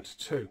keep it down to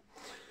 2.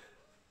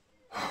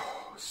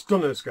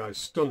 Stunners, guys,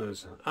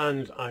 stunners.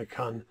 And I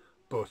can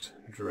but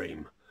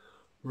dream.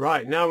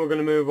 Right, now we're going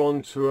to move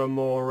on to a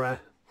more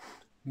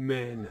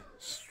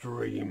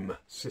mainstream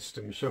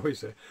system, shall we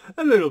say.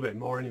 A little bit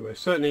more anyway.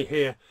 Certainly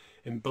here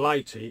in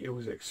Blighty, it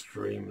was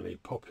extremely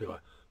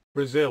popular.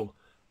 Brazil,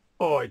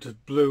 oh, it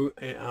just blew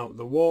it out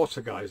the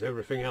water, guys,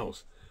 everything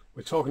else.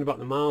 We're talking about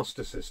the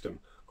Master System.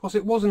 Of course,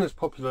 it wasn't as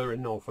popular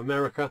in North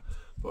America,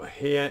 but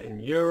here in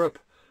Europe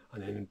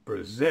and in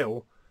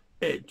Brazil,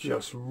 it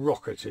just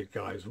rocketed,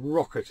 guys,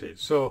 rocketed.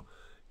 So,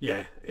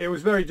 yeah, it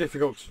was very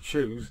difficult to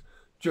choose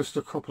just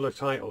a couple of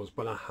titles,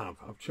 but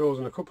I've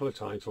chosen a couple of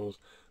titles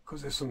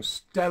because there's some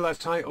stellar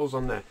titles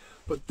on there.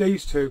 But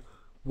these two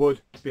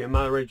would be a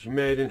marriage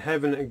made in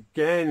heaven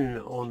again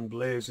on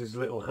Blaze's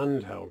little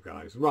handheld,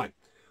 guys. Right,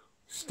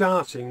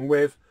 starting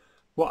with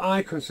what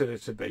I consider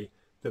to be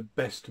the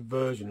best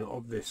version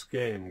of this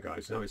game,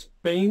 guys. Now, it's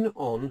been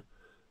on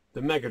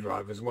the Mega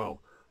Drive as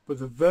well, but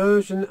the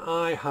version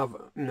I have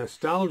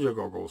nostalgia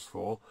goggles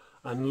for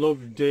and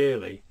love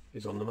dearly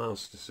is on the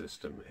Master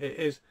System. It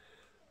is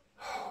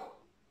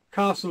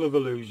Castle of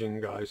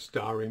Illusion, guys,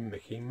 starring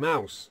Mickey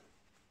Mouse.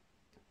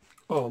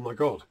 Oh my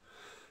god.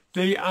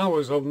 The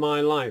hours of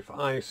my life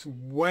I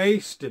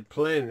wasted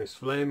playing this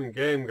flaming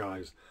game,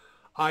 guys.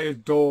 I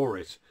adore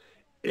it.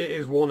 It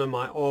is one of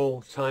my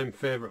all-time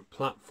favourite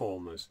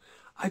platformers.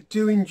 I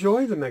do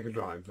enjoy the Mega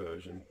Drive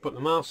version, but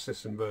the Master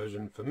System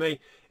version for me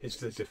is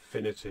the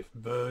definitive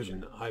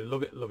version. I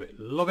love it, love it,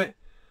 love it.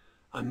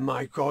 And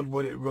my god,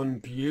 would it run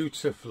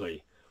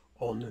beautifully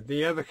on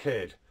the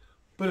Evercade.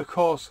 But of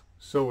course,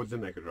 so would the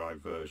Mega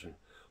Drive version.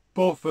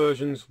 Both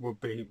versions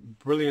would be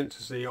brilliant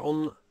to see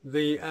on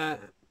the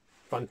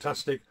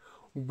fantastic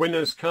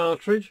Winners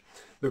cartridge.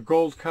 The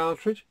gold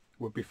cartridge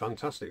would be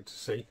fantastic to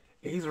see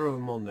either of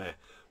them on there.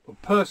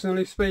 But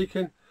personally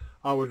speaking,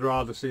 I would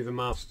rather see the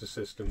Master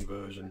System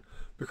version,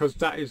 because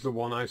that is the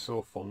one I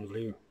so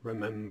fondly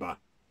remember.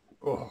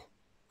 Oh,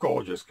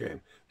 gorgeous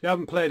game. If you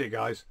haven't played it,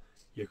 guys,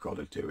 you've got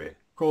to do it.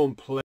 Go and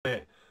play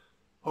it.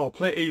 Or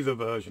play either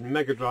version,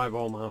 Mega Drive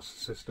or Master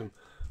System.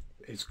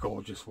 It's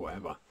gorgeous,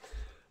 whatever.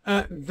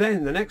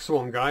 Then the next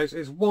one, guys,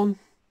 is one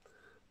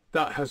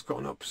that has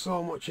gone up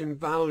so much in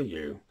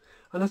value.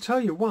 And I'll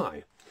tell you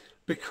why.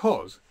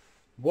 Because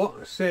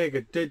what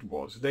Sega did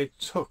was they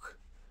took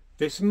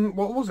this,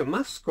 what was a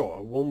mascot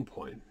at one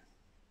point,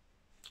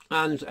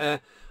 and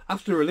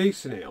after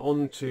releasing it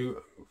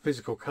onto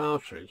physical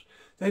cartridge,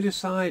 they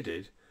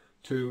decided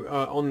to,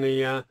 on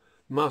the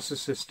Master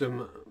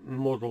System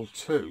Model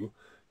 2,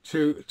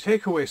 to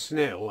take away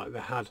Snail like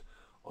they had,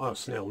 or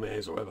Snail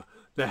Maze or whatever,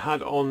 they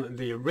had on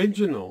the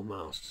original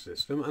Master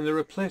System, and they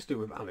replaced it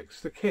with Alex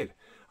the Kid.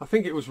 I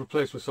think it was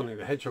replaced with Sonic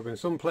the Hedgehog in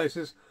some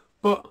places,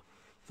 but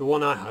the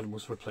one I had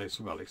was replaced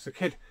with Alex the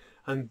Kid.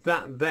 And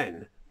that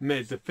then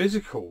made the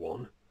physical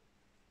one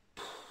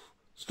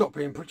stop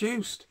being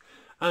produced.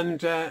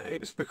 And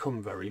it's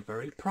become very,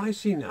 very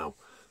pricey now.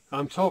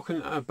 I'm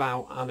talking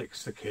about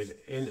Alex the Kid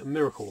in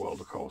Miracle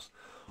World, of course.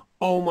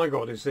 Oh my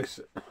god, is this,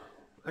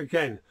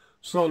 again,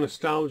 so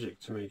nostalgic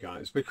to me,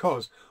 guys,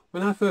 because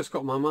when I first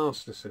got my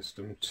Master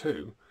System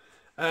 2,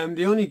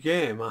 the only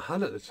game I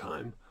had at the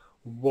time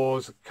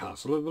was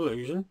Castle of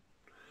Illusion,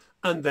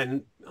 and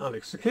then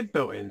Alex the Kid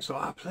built in. So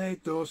I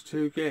played those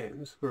two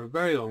games for a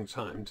very long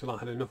time until I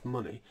had enough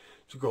money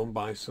to go and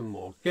buy some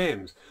more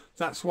games.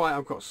 That's why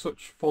I've got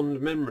such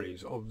fond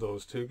memories of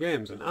those two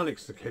games, and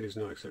Alex the Kid is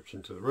no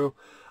exception to the rule.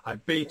 I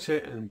beat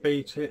it and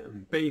beat it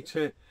and beat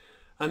it,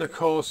 and of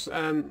course,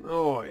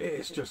 oh,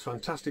 it's just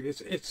fantastic.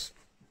 It's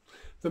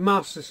the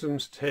Master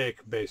System's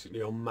take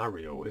basically on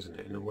Mario, isn't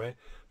it, in a way?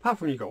 Apart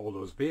from you got all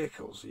those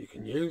vehicles that you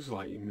can use,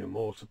 like your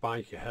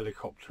motorbike, your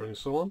helicopter and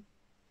so on.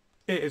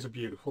 It is a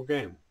beautiful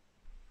game,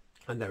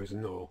 and there is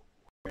no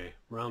way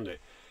around it.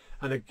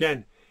 And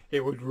again,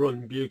 it would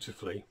run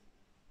beautifully,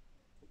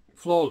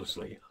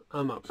 flawlessly,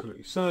 I'm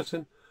absolutely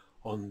certain,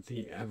 on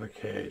the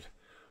Evercade.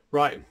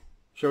 Right,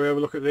 shall we have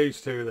a look at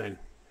these two then?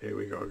 Here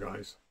we go,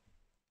 guys.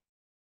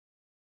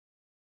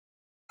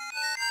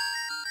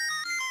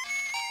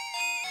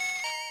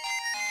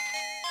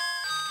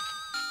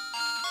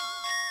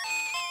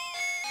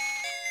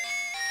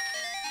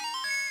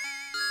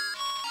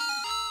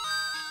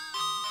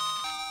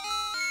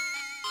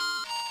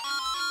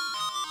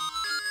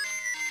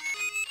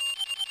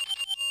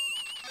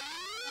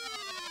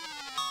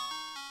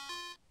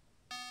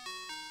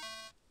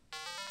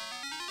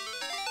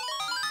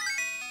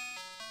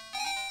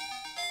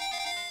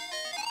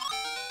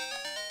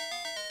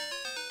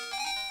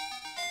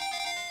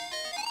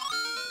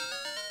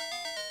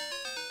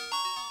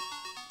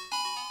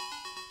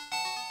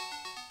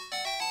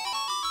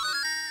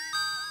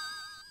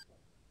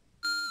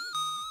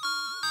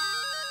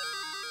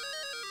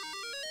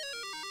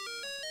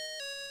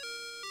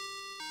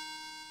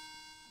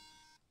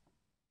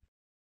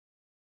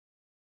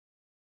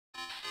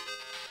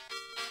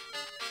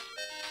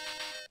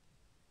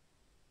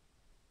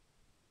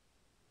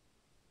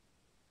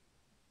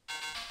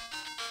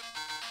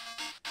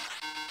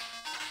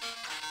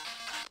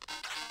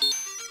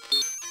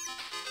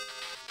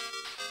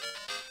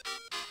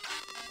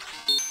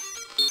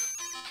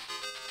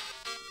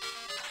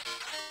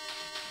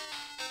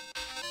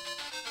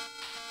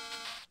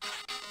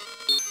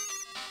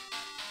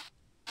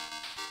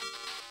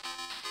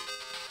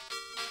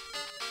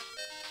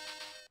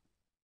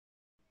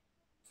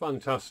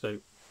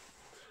 fantastic.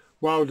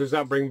 Wow, does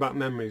that bring back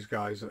memories,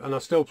 guys. And I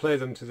still play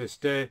them to this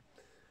day.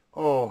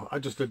 Oh, I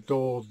just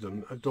adore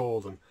them, adore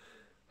them.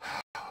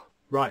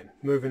 Right,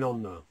 moving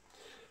on now.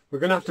 We're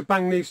going to have to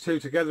bang these two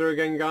together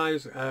again,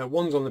 guys.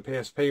 One's on the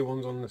PSP,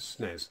 one's on the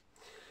SNES.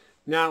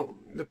 Now,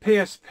 the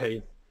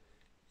PSP,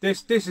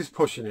 this is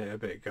pushing it a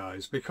bit,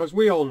 guys, because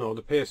we all know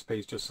the PSP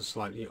is just a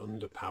slightly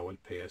underpowered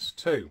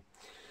PS2.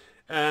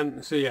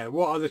 So yeah,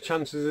 what are the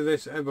chances of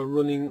this ever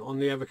running on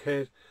the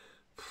Evercade?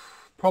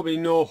 Probably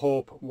no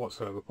hope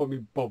whatsoever, probably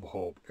Bob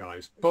hope,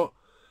 guys. But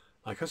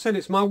like I said,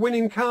 it's my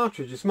winning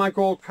cartridge, it's my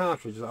gold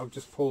cartridge that I've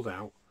just pulled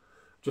out,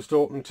 just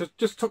opened,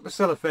 just took the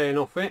cellophane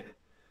off it,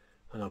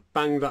 and I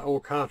banged that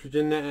old cartridge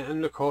in there,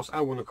 and of course I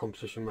won a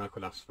competition where I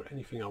could ask for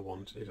anything I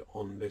wanted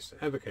on this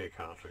Evercade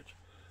cartridge.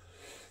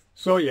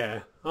 So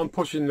yeah, I'm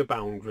pushing the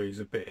boundaries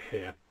a bit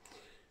here.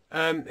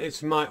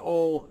 It's my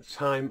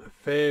all-time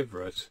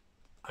favourite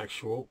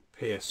actual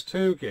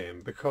PS2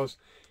 game, because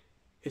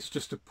it's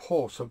just a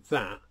port of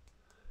that.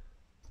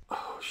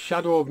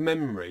 Shadow of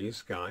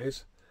Memories,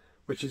 guys,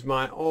 which is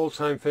my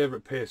all-time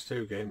favourite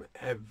PS2 game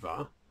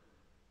ever,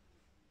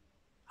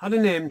 had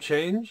a name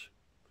change,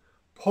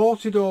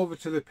 ported over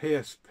to the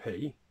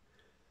PSP,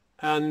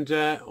 and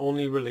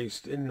only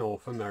released in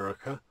North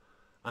America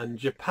and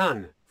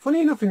Japan.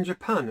 Funny enough, in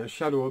Japan, a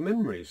Shadow of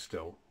Memories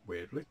still,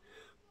 weirdly,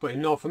 but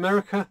in North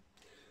America,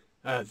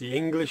 the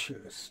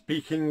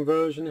English-speaking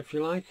version, if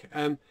you like,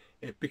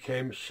 it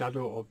became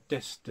Shadow of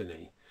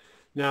Destiny.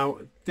 Now,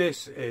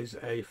 this is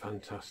a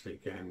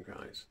fantastic game,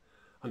 guys,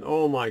 and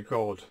oh my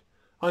god,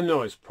 I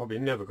know it's probably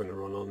never going to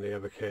run on the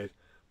Evercade,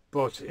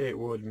 but it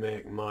would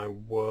make my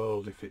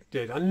world if it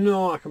did. I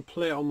know I can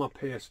play it on my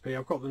PSP,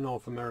 I've got the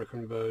North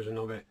American version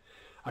of it,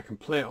 I can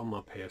play it on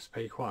my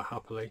PSP quite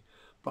happily,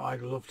 but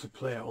I'd love to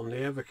play it on the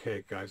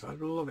Evercade, guys.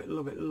 I'd love it,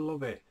 love it,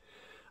 love it.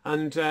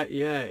 And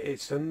yeah,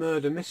 it's a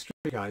murder mystery,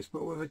 guys,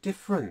 but with a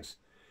difference.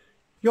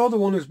 You're the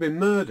one who's been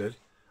murdered,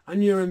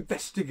 and you're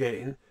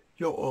investigating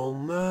your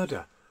own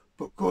murder,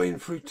 but going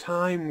through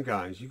time,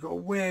 guys. You go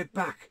way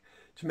back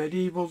to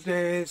medieval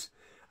days,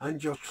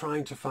 and you're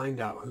trying to find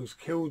out who's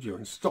killed you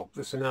and stop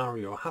the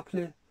scenario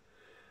happening.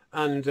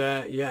 And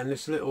yeah, and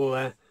this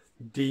little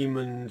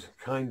demon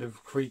kind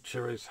of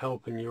creature is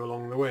helping you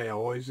along the way,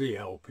 or is he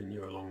helping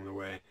you along the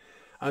way,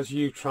 as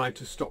you try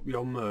to stop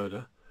your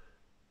murder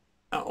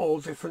at all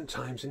different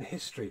times in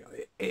history.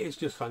 It is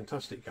just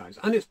fantastic, guys,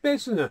 and it's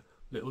based in a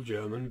little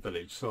German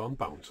village, so I'm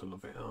bound to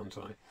love it, aren't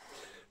I?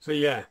 So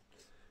yeah,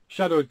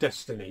 Shadow of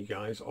Destiny,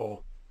 guys,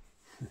 or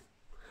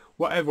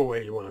whatever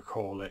way you want to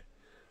call it.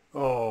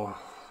 Oh,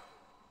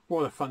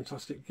 what a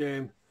fantastic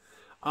game.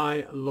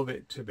 I love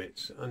it to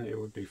bits, and it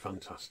would be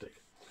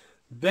fantastic.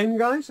 Then,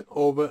 guys,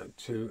 over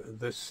to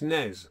the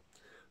SNES.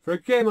 For a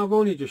game I've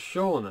only just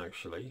shown,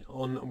 actually,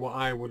 on what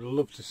I would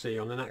love to see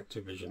on an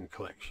Activision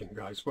collection,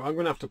 guys. But I'm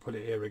going to have to put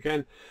it here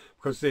again,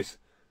 because this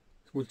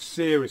would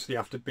seriously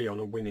have to be on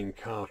a winning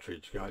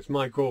cartridge, guys.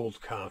 My gold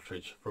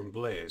cartridge from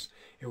Blaze,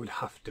 it would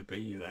have to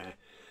be there,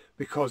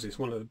 because it's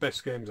one of the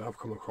best games I've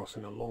come across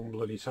in a long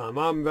bloody time.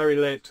 I'm very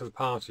late to the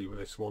party with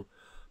this one,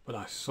 but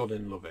I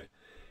sudden love it.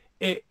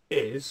 It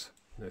is,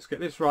 let's get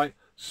this right,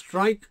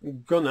 Strike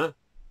Gunner,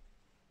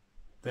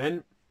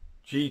 then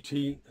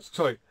STG.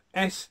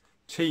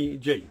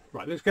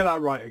 Right, let's get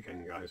that right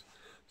again, guys.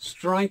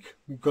 Strike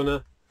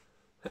Gunner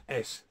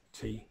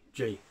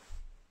STG.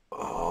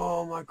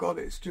 Oh my god,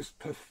 it's just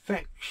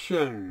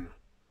perfection.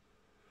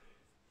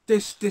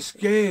 This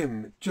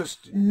game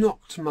just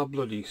knocked my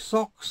bloody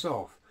socks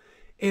off.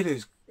 It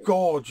is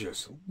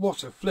gorgeous.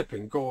 What a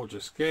flipping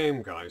gorgeous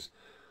game, guys.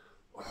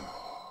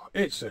 Oh,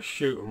 it's a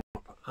shoot 'em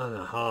up and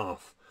a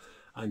half.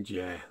 And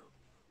yeah,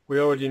 we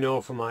already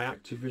know from my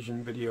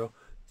Activision video,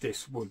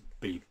 this would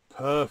be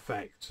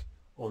perfect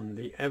on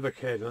the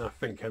Evercade, and I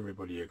think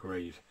everybody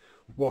agreed.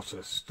 What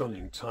a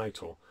stunning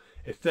title.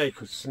 If they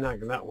could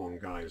snag that one,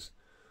 guys,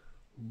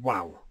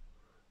 wow.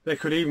 They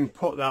could even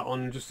put that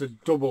on just a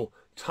double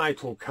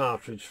title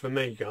cartridge for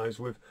me, guys,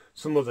 with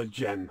some other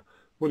gem.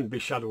 Wouldn't be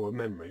Shadow of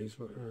Memories,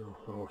 but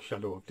or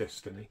Shadow of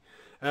Destiny.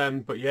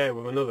 But yeah,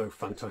 with another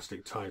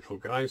fantastic title,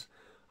 guys.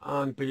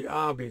 And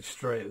I'll be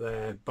straight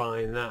there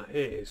buying that.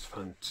 It is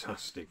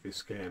fantastic,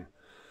 this game.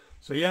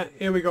 So yeah,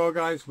 here we go,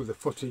 guys, with the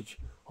footage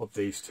of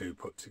these two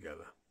put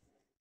together.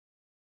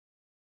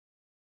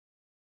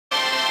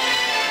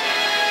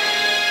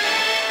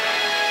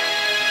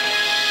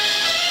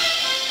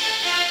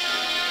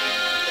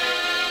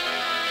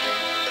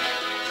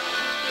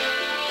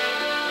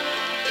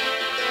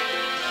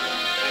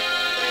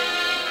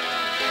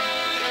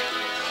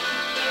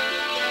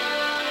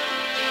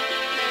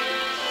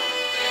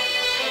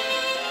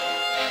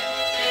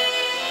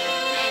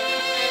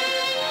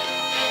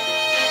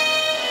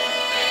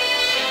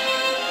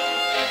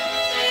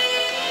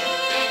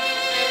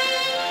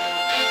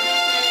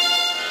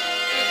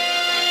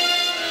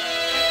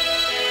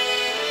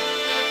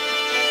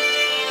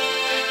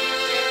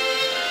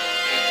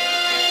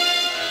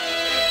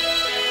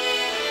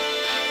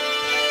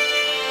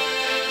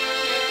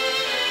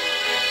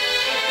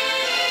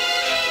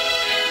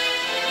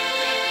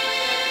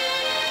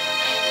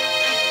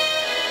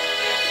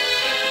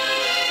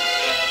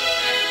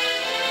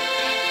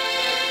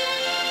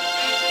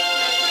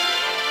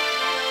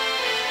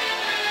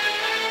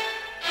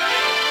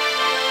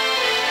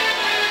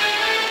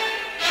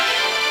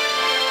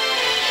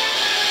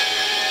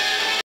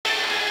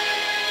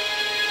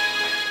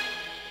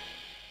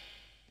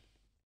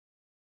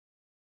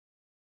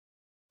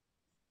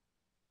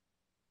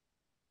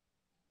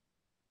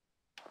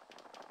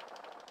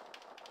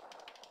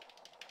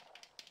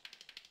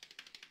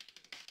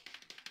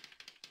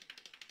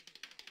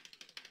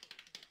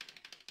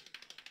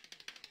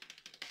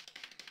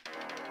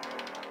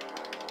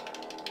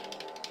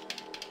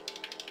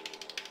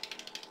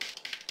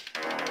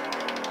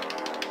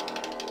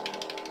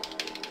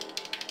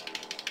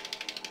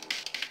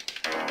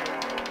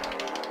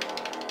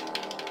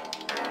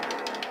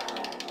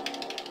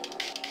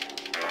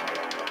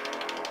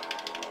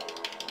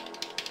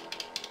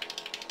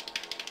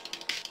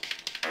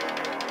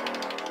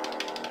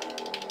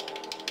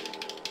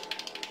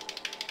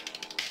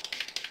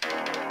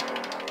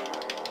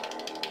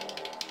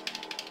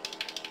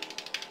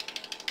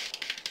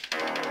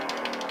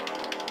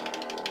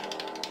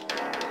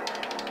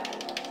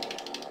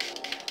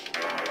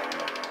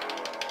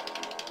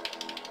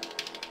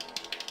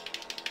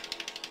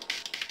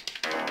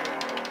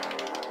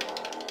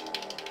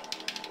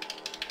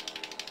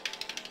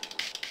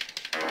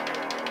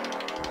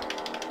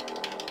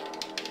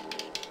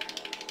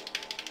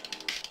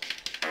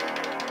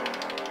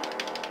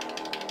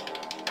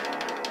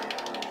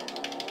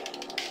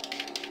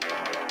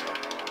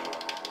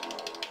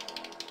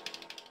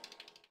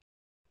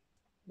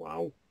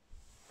 Wow.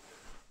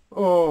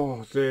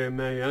 Oh dear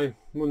me, eh?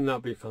 Wouldn't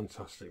that be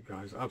fantastic,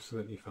 guys?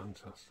 Absolutely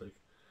fantastic.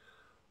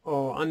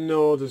 Oh, I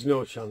know there's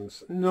no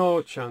chance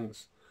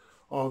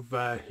of,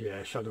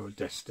 yeah, Shadow of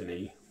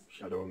Destiny,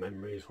 Shadow of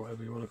Memories,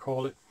 whatever you want to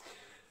call it,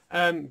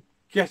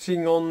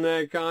 getting on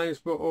there, guys,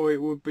 but oh,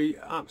 it would be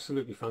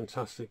absolutely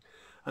fantastic.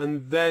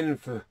 And then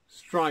for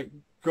Strike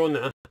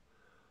Gunner,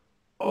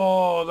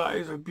 oh, that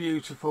is a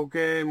beautiful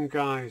game,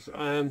 guys.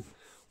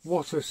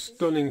 What a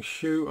stunning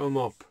shoot 'em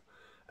up.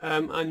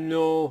 I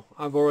know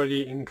I've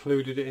already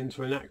included it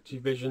into an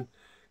Activision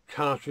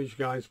cartridge,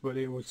 guys, but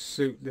it would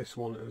suit this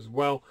one as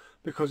well,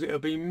 because it'll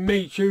be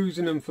me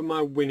choosing them for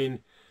my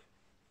winning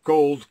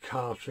gold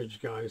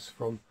cartridge, guys,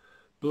 from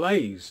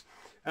Blaze.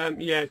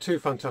 Yeah, two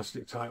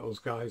fantastic titles,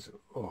 guys.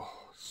 Oh,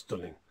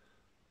 stunning.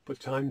 But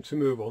time to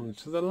move on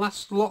to the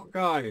last lot,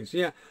 guys.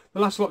 Yeah, the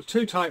last lot,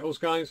 two titles,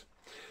 guys.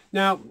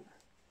 Now,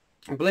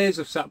 Blaze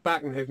have sat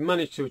back and they've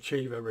managed to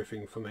achieve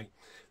everything for me.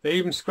 They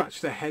even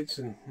scratched their heads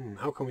and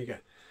how can we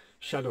get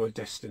Shadow of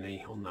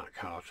Destiny on that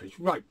cartridge?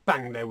 Right,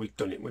 bang, there, we've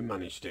done it. We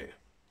managed it.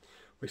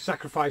 We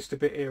sacrificed a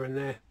bit here and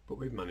there, but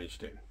we've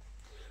managed it.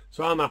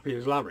 So I'm happy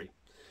as Larry.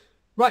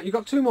 Right, you've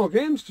got two more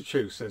games to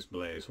choose, says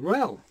Blaze.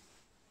 Well,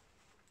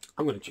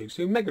 I'm going to choose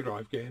two Mega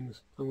Drive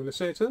games. I'm going to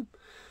say to them.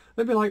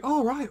 They'll be like,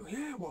 oh, right,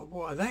 yeah,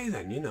 what are they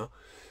then, you know?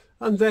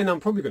 And then I'm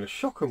probably going to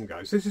shock them,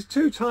 guys. This is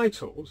two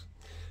titles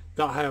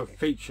that I have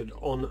featured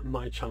on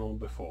my channel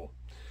before.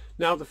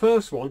 Now, the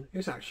first one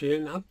is actually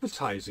an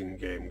advertising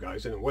game,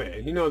 guys, in a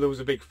way. You know, there was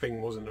a big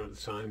thing, wasn't there, at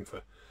the time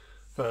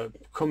for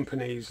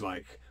companies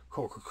like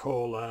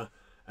Coca-Cola,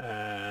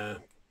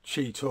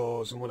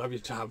 Cheetos and what have you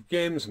to have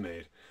games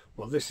made.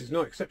 Well, this is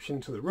no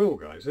exception to the rule,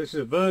 guys. This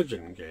is a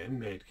Virgin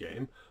made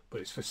game,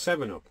 but it's for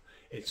 7-Up.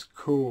 It's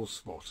Cool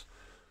Spot.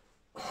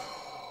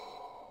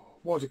 Oh,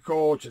 what a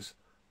gorgeous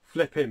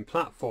flipping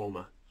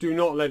platformer. Do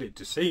not let it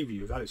deceive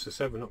you that it's a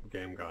 7-Up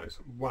game, guys.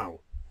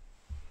 Wow.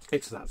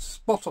 It's that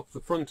spot off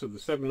the front of the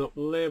 7-Up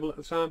label at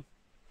the time.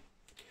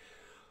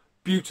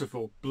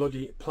 Beautiful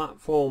bloody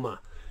platformer.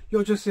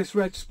 You're just this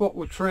red spot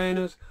with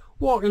trainers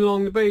walking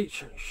along the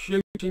beach,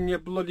 shooting your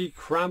bloody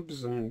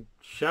crabs and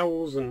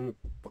shells and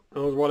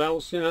knows what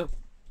else, you know.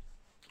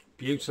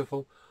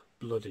 Beautiful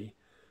bloody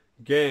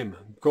game.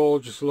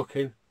 Gorgeous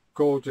looking,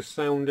 gorgeous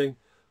sounding,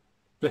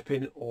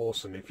 flipping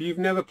awesome. If you've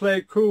never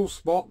played Cool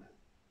Spot,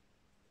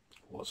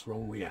 what's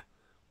wrong with you?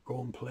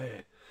 Go and play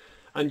it.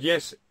 And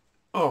yes,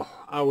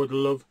 oh, I would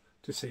love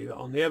to see that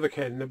on the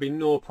Evercade, and there'd be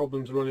no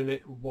problems running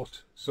it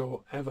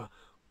whatsoever.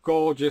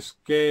 Gorgeous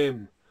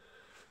game.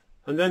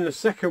 And then the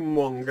second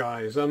one,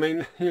 guys, I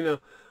mean, you know,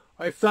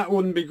 if that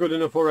wouldn't be good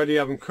enough already,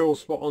 having Cool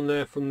Spot on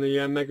there from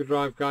the Mega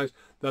Drive, guys,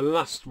 the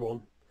last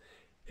one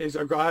is,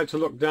 I had to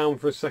look down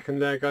for a second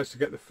there, guys, to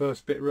get the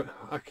first bit.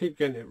 I keep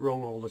getting it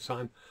wrong all the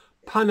time.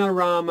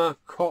 Panorama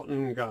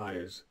Cotton,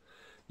 guys.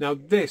 Now,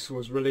 this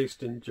was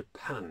released in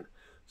Japan.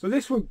 So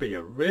this would be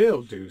a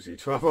real doozy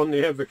to have on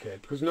the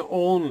Evercade, because not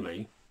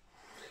only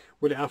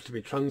would it have to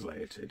be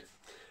translated,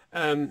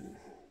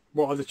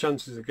 what are the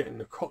chances of getting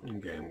the Cotton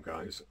game,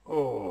 guys?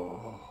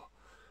 Oh,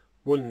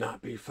 wouldn't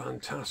that be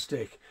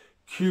fantastic?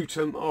 Cute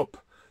 'em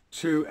up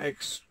to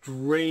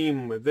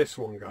extreme with this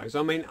one, guys.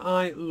 I mean,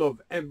 I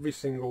love every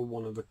single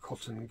one of the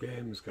Cotton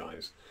games,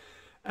 guys.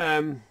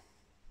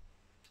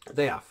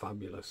 They are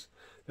fabulous.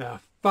 They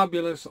are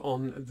fabulous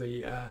on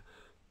the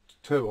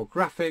Turbo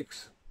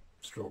Graphics,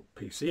 stroke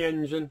PC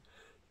Engine.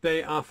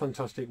 They are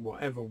fantastic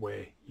whatever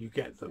way you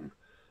get them.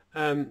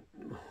 And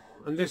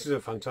this is a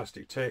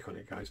fantastic take on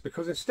it, guys,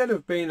 because instead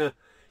of being a,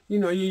 you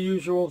know, your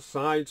usual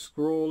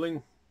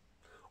side-scrolling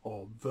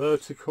or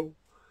vertical,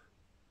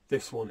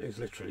 this one is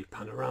literally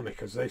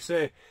panoramic, as they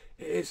say.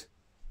 It is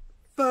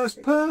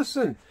first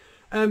person.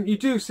 You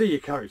do see your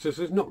characters,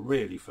 so it's not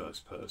really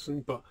first person,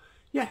 but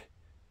yeah,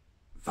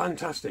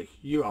 fantastic.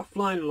 You are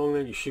flying along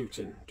and you're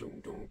shooting.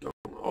 Dun, dun, dun.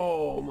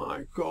 Oh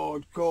my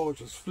god,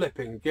 gorgeous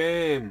flipping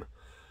game,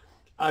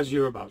 as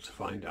you're about to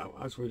find out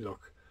as we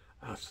look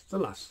at the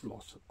last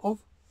lot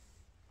of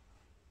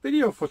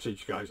video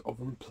footage, guys, of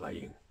them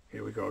playing.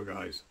 Here we go,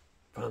 guys.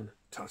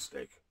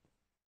 Fantastic.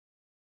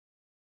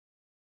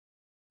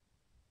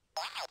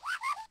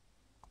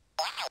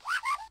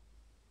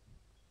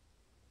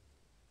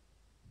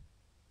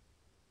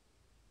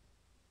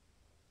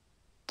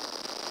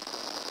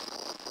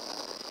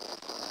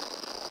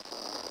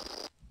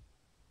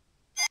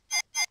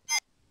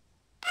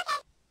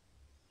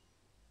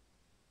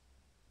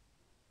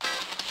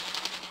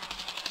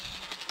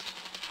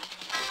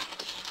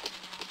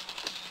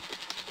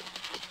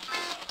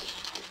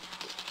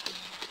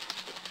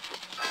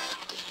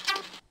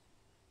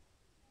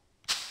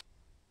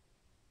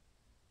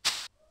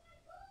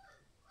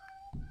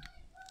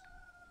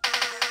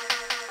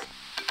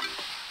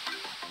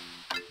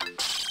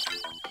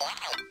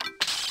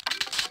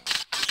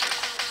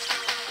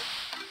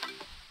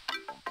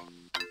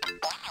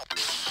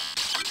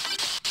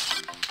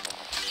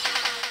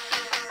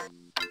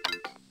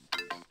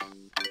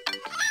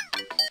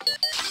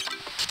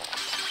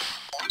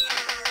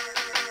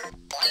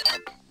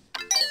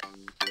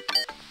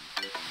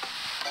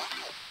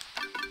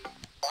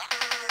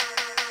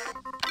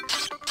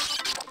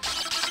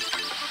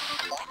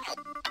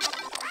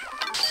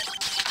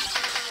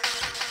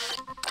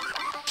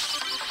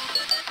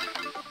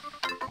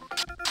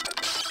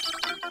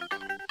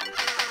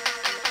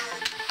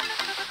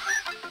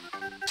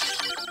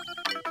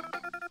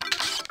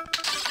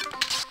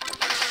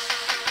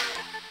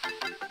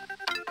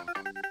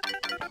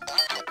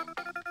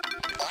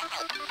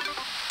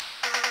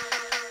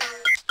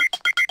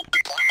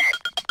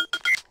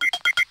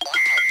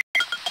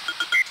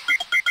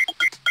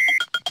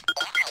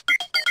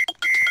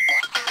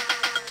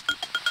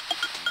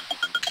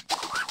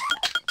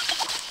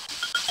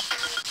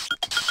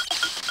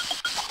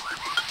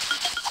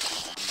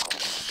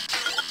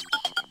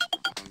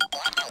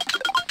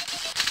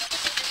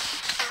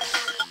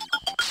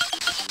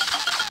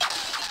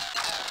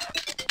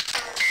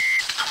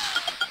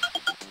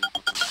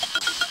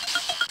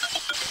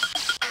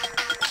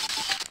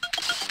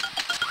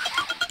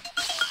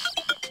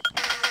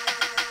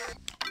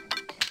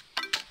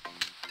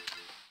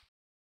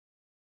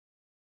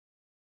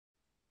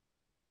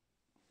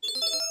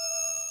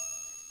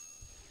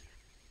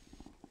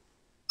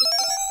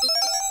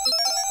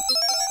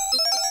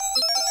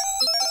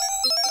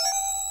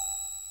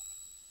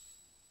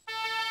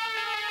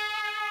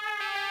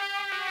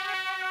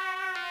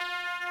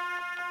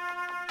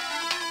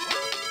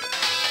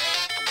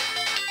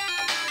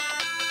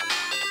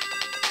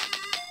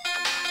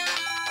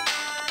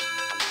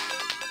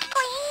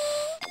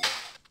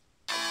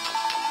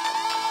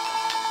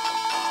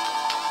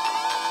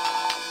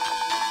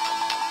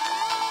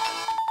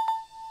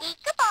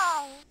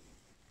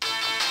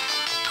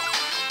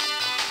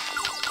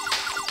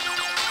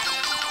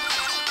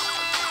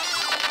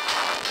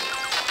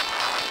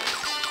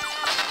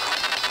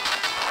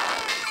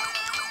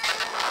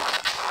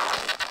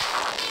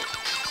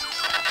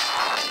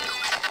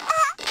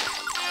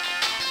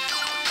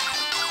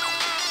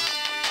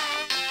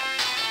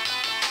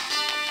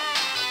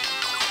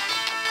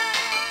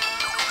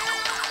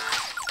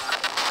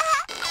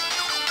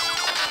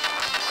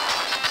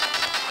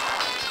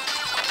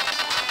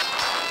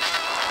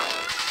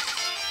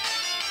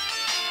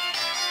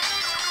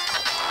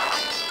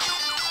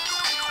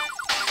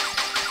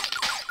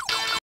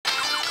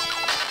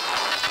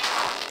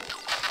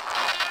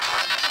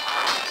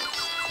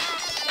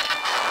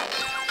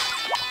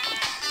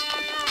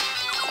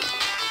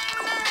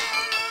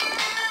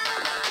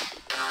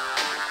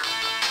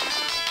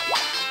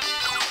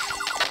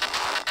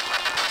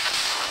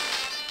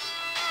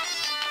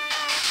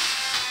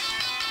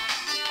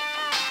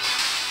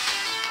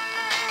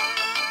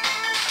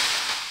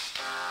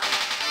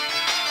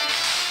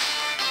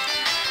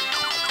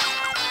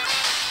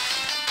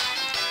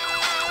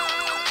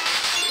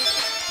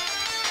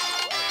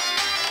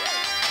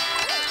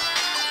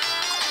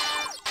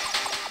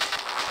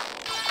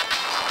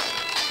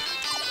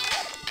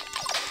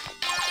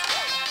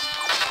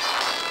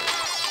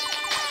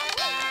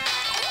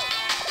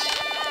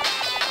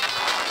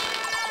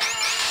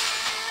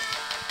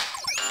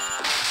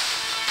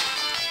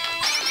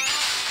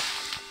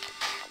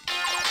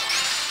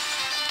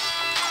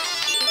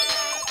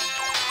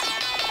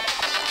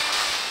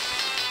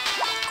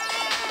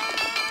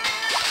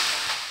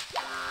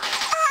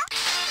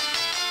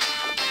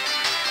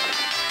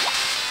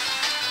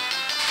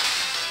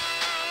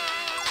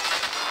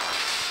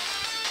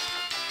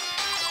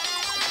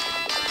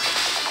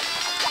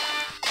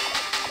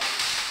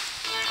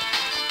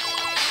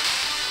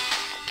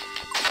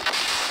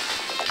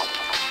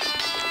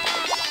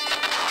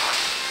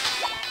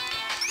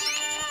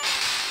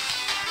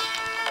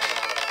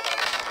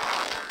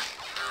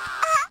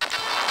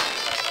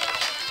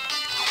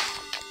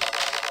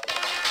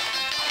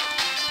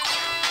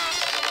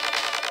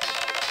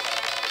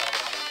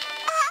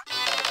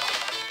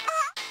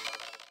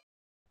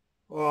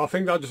 Oh, I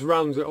think that just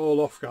rounds it all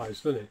off,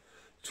 guys, doesn't it?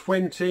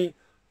 20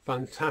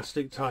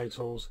 fantastic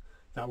titles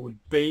that would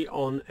be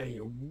on a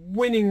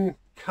winning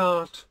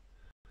cart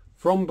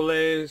from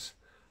Blaze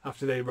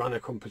after they ran a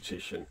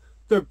competition.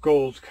 The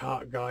gold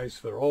cart, guys,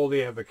 for all the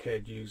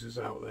Evercade users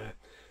out there.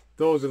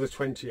 Those are the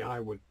 20 I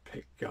would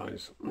pick,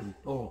 guys.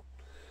 Oh,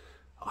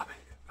 I mean,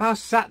 if I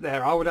sat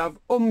there, I would have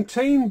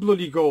umpteen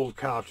bloody gold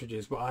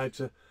cartridges, but I had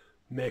to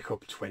make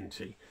up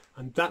 20.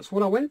 And that's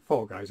what I went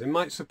for, guys. It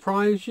might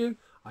surprise you.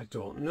 I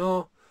don't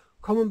know.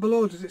 Comment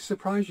below, does it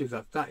surprise you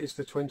that that is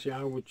the 20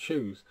 I would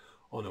choose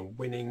on a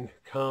winning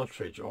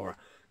cartridge, or a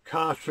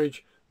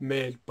cartridge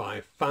made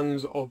by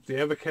fans of the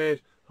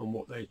Evercade and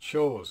what they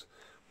chose?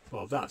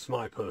 Well, that's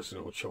my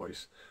personal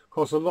choice. Of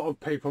course, a lot of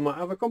people might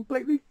have a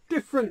completely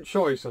different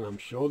choice, and I'm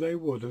sure they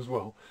would as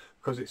well,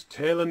 because it's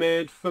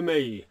tailor-made for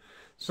me.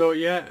 So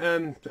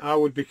yeah, I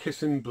would be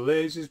kissing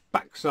Blaze's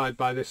backside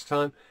by this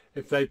time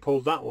if they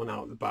pulled that one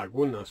out of the bag,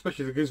 wouldn't I?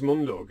 Especially the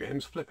Gizmondo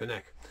games, flipping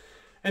heck.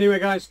 Anyway,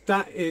 guys,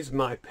 that is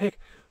my pick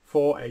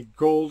for a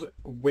gold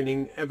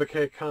winning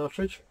Evercade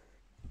cartridge.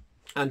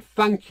 And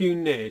thank you,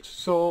 Nate,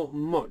 so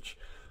much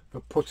for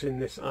putting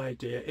this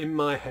idea in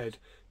my head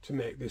to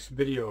make this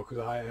video, because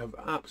I have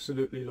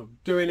absolutely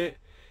loved doing it.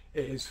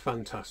 It is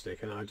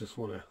fantastic, and I just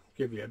want to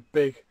give you a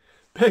big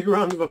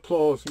round of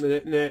applause,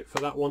 Nate, for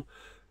that one.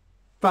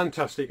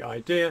 Fantastic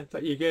idea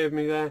that you gave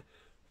me there.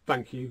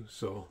 Thank you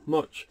so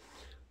much.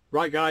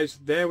 Right, guys,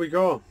 there we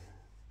go.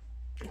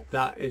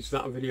 That is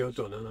that video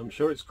done, and I'm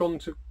sure it's gone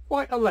to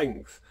quite a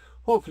length.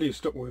 Hopefully you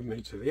stuck with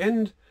me to the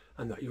end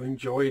and that you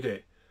enjoyed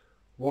it.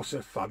 What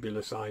a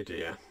fabulous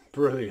idea.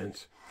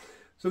 Brilliant.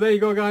 So there you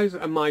go, guys,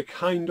 and my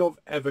kind of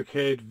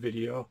Evercade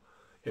video.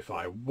 If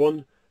I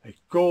won a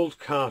gold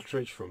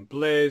cartridge from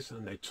Blaze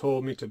and they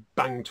told me to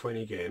bang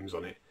 20 games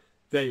on it.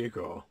 There you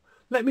go.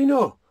 Let me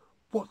know,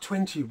 what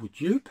 20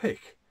 would you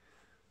pick?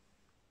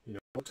 You know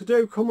what to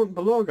do. Comment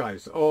below,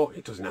 guys. Or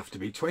it doesn't have to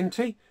be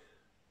 20.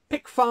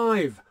 Pick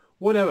 5.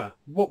 Whatever.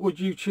 What would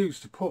you choose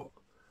to put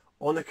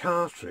on a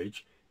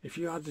cartridge if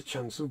you had the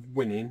chance of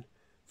winning,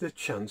 the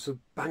chance of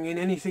banging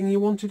anything you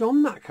wanted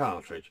on that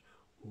cartridge?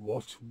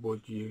 What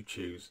would you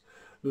choose?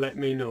 Let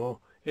me know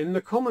in the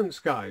comments,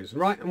 guys.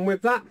 Right, and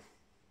with that,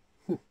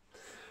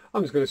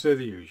 I'm just going to say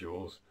the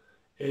usuals.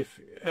 If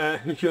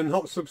you're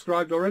not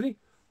subscribed already,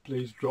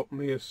 please drop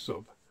me a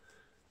sub.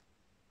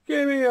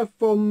 Give me a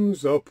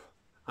thumbs up.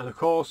 And of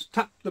course,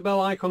 tap the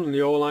bell icon and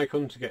the all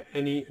icon to get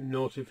any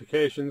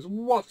notifications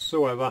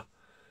whatsoever.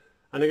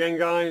 And again,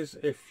 guys,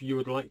 if you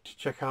would like to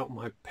check out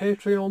my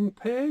Patreon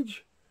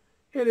page,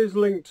 it is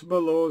linked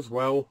below as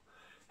well.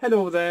 Head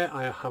over there.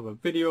 I have a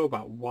video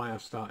about why I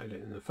started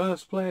it in the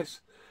first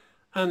place.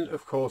 And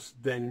of course,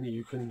 then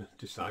you can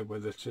decide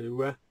whether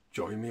to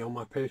join me on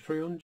my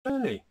Patreon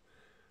journey.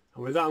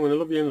 And with that, I'm going to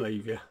love you and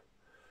leave you.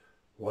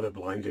 What a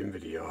blinding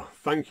video.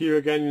 Thank you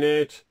again,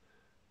 Nate.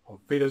 Auf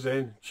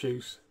Wiedersehen,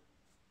 tschüss,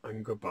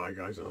 and goodbye,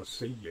 guys. And I'll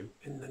see you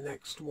in the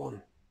next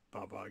one.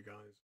 Bye-bye,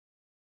 guys.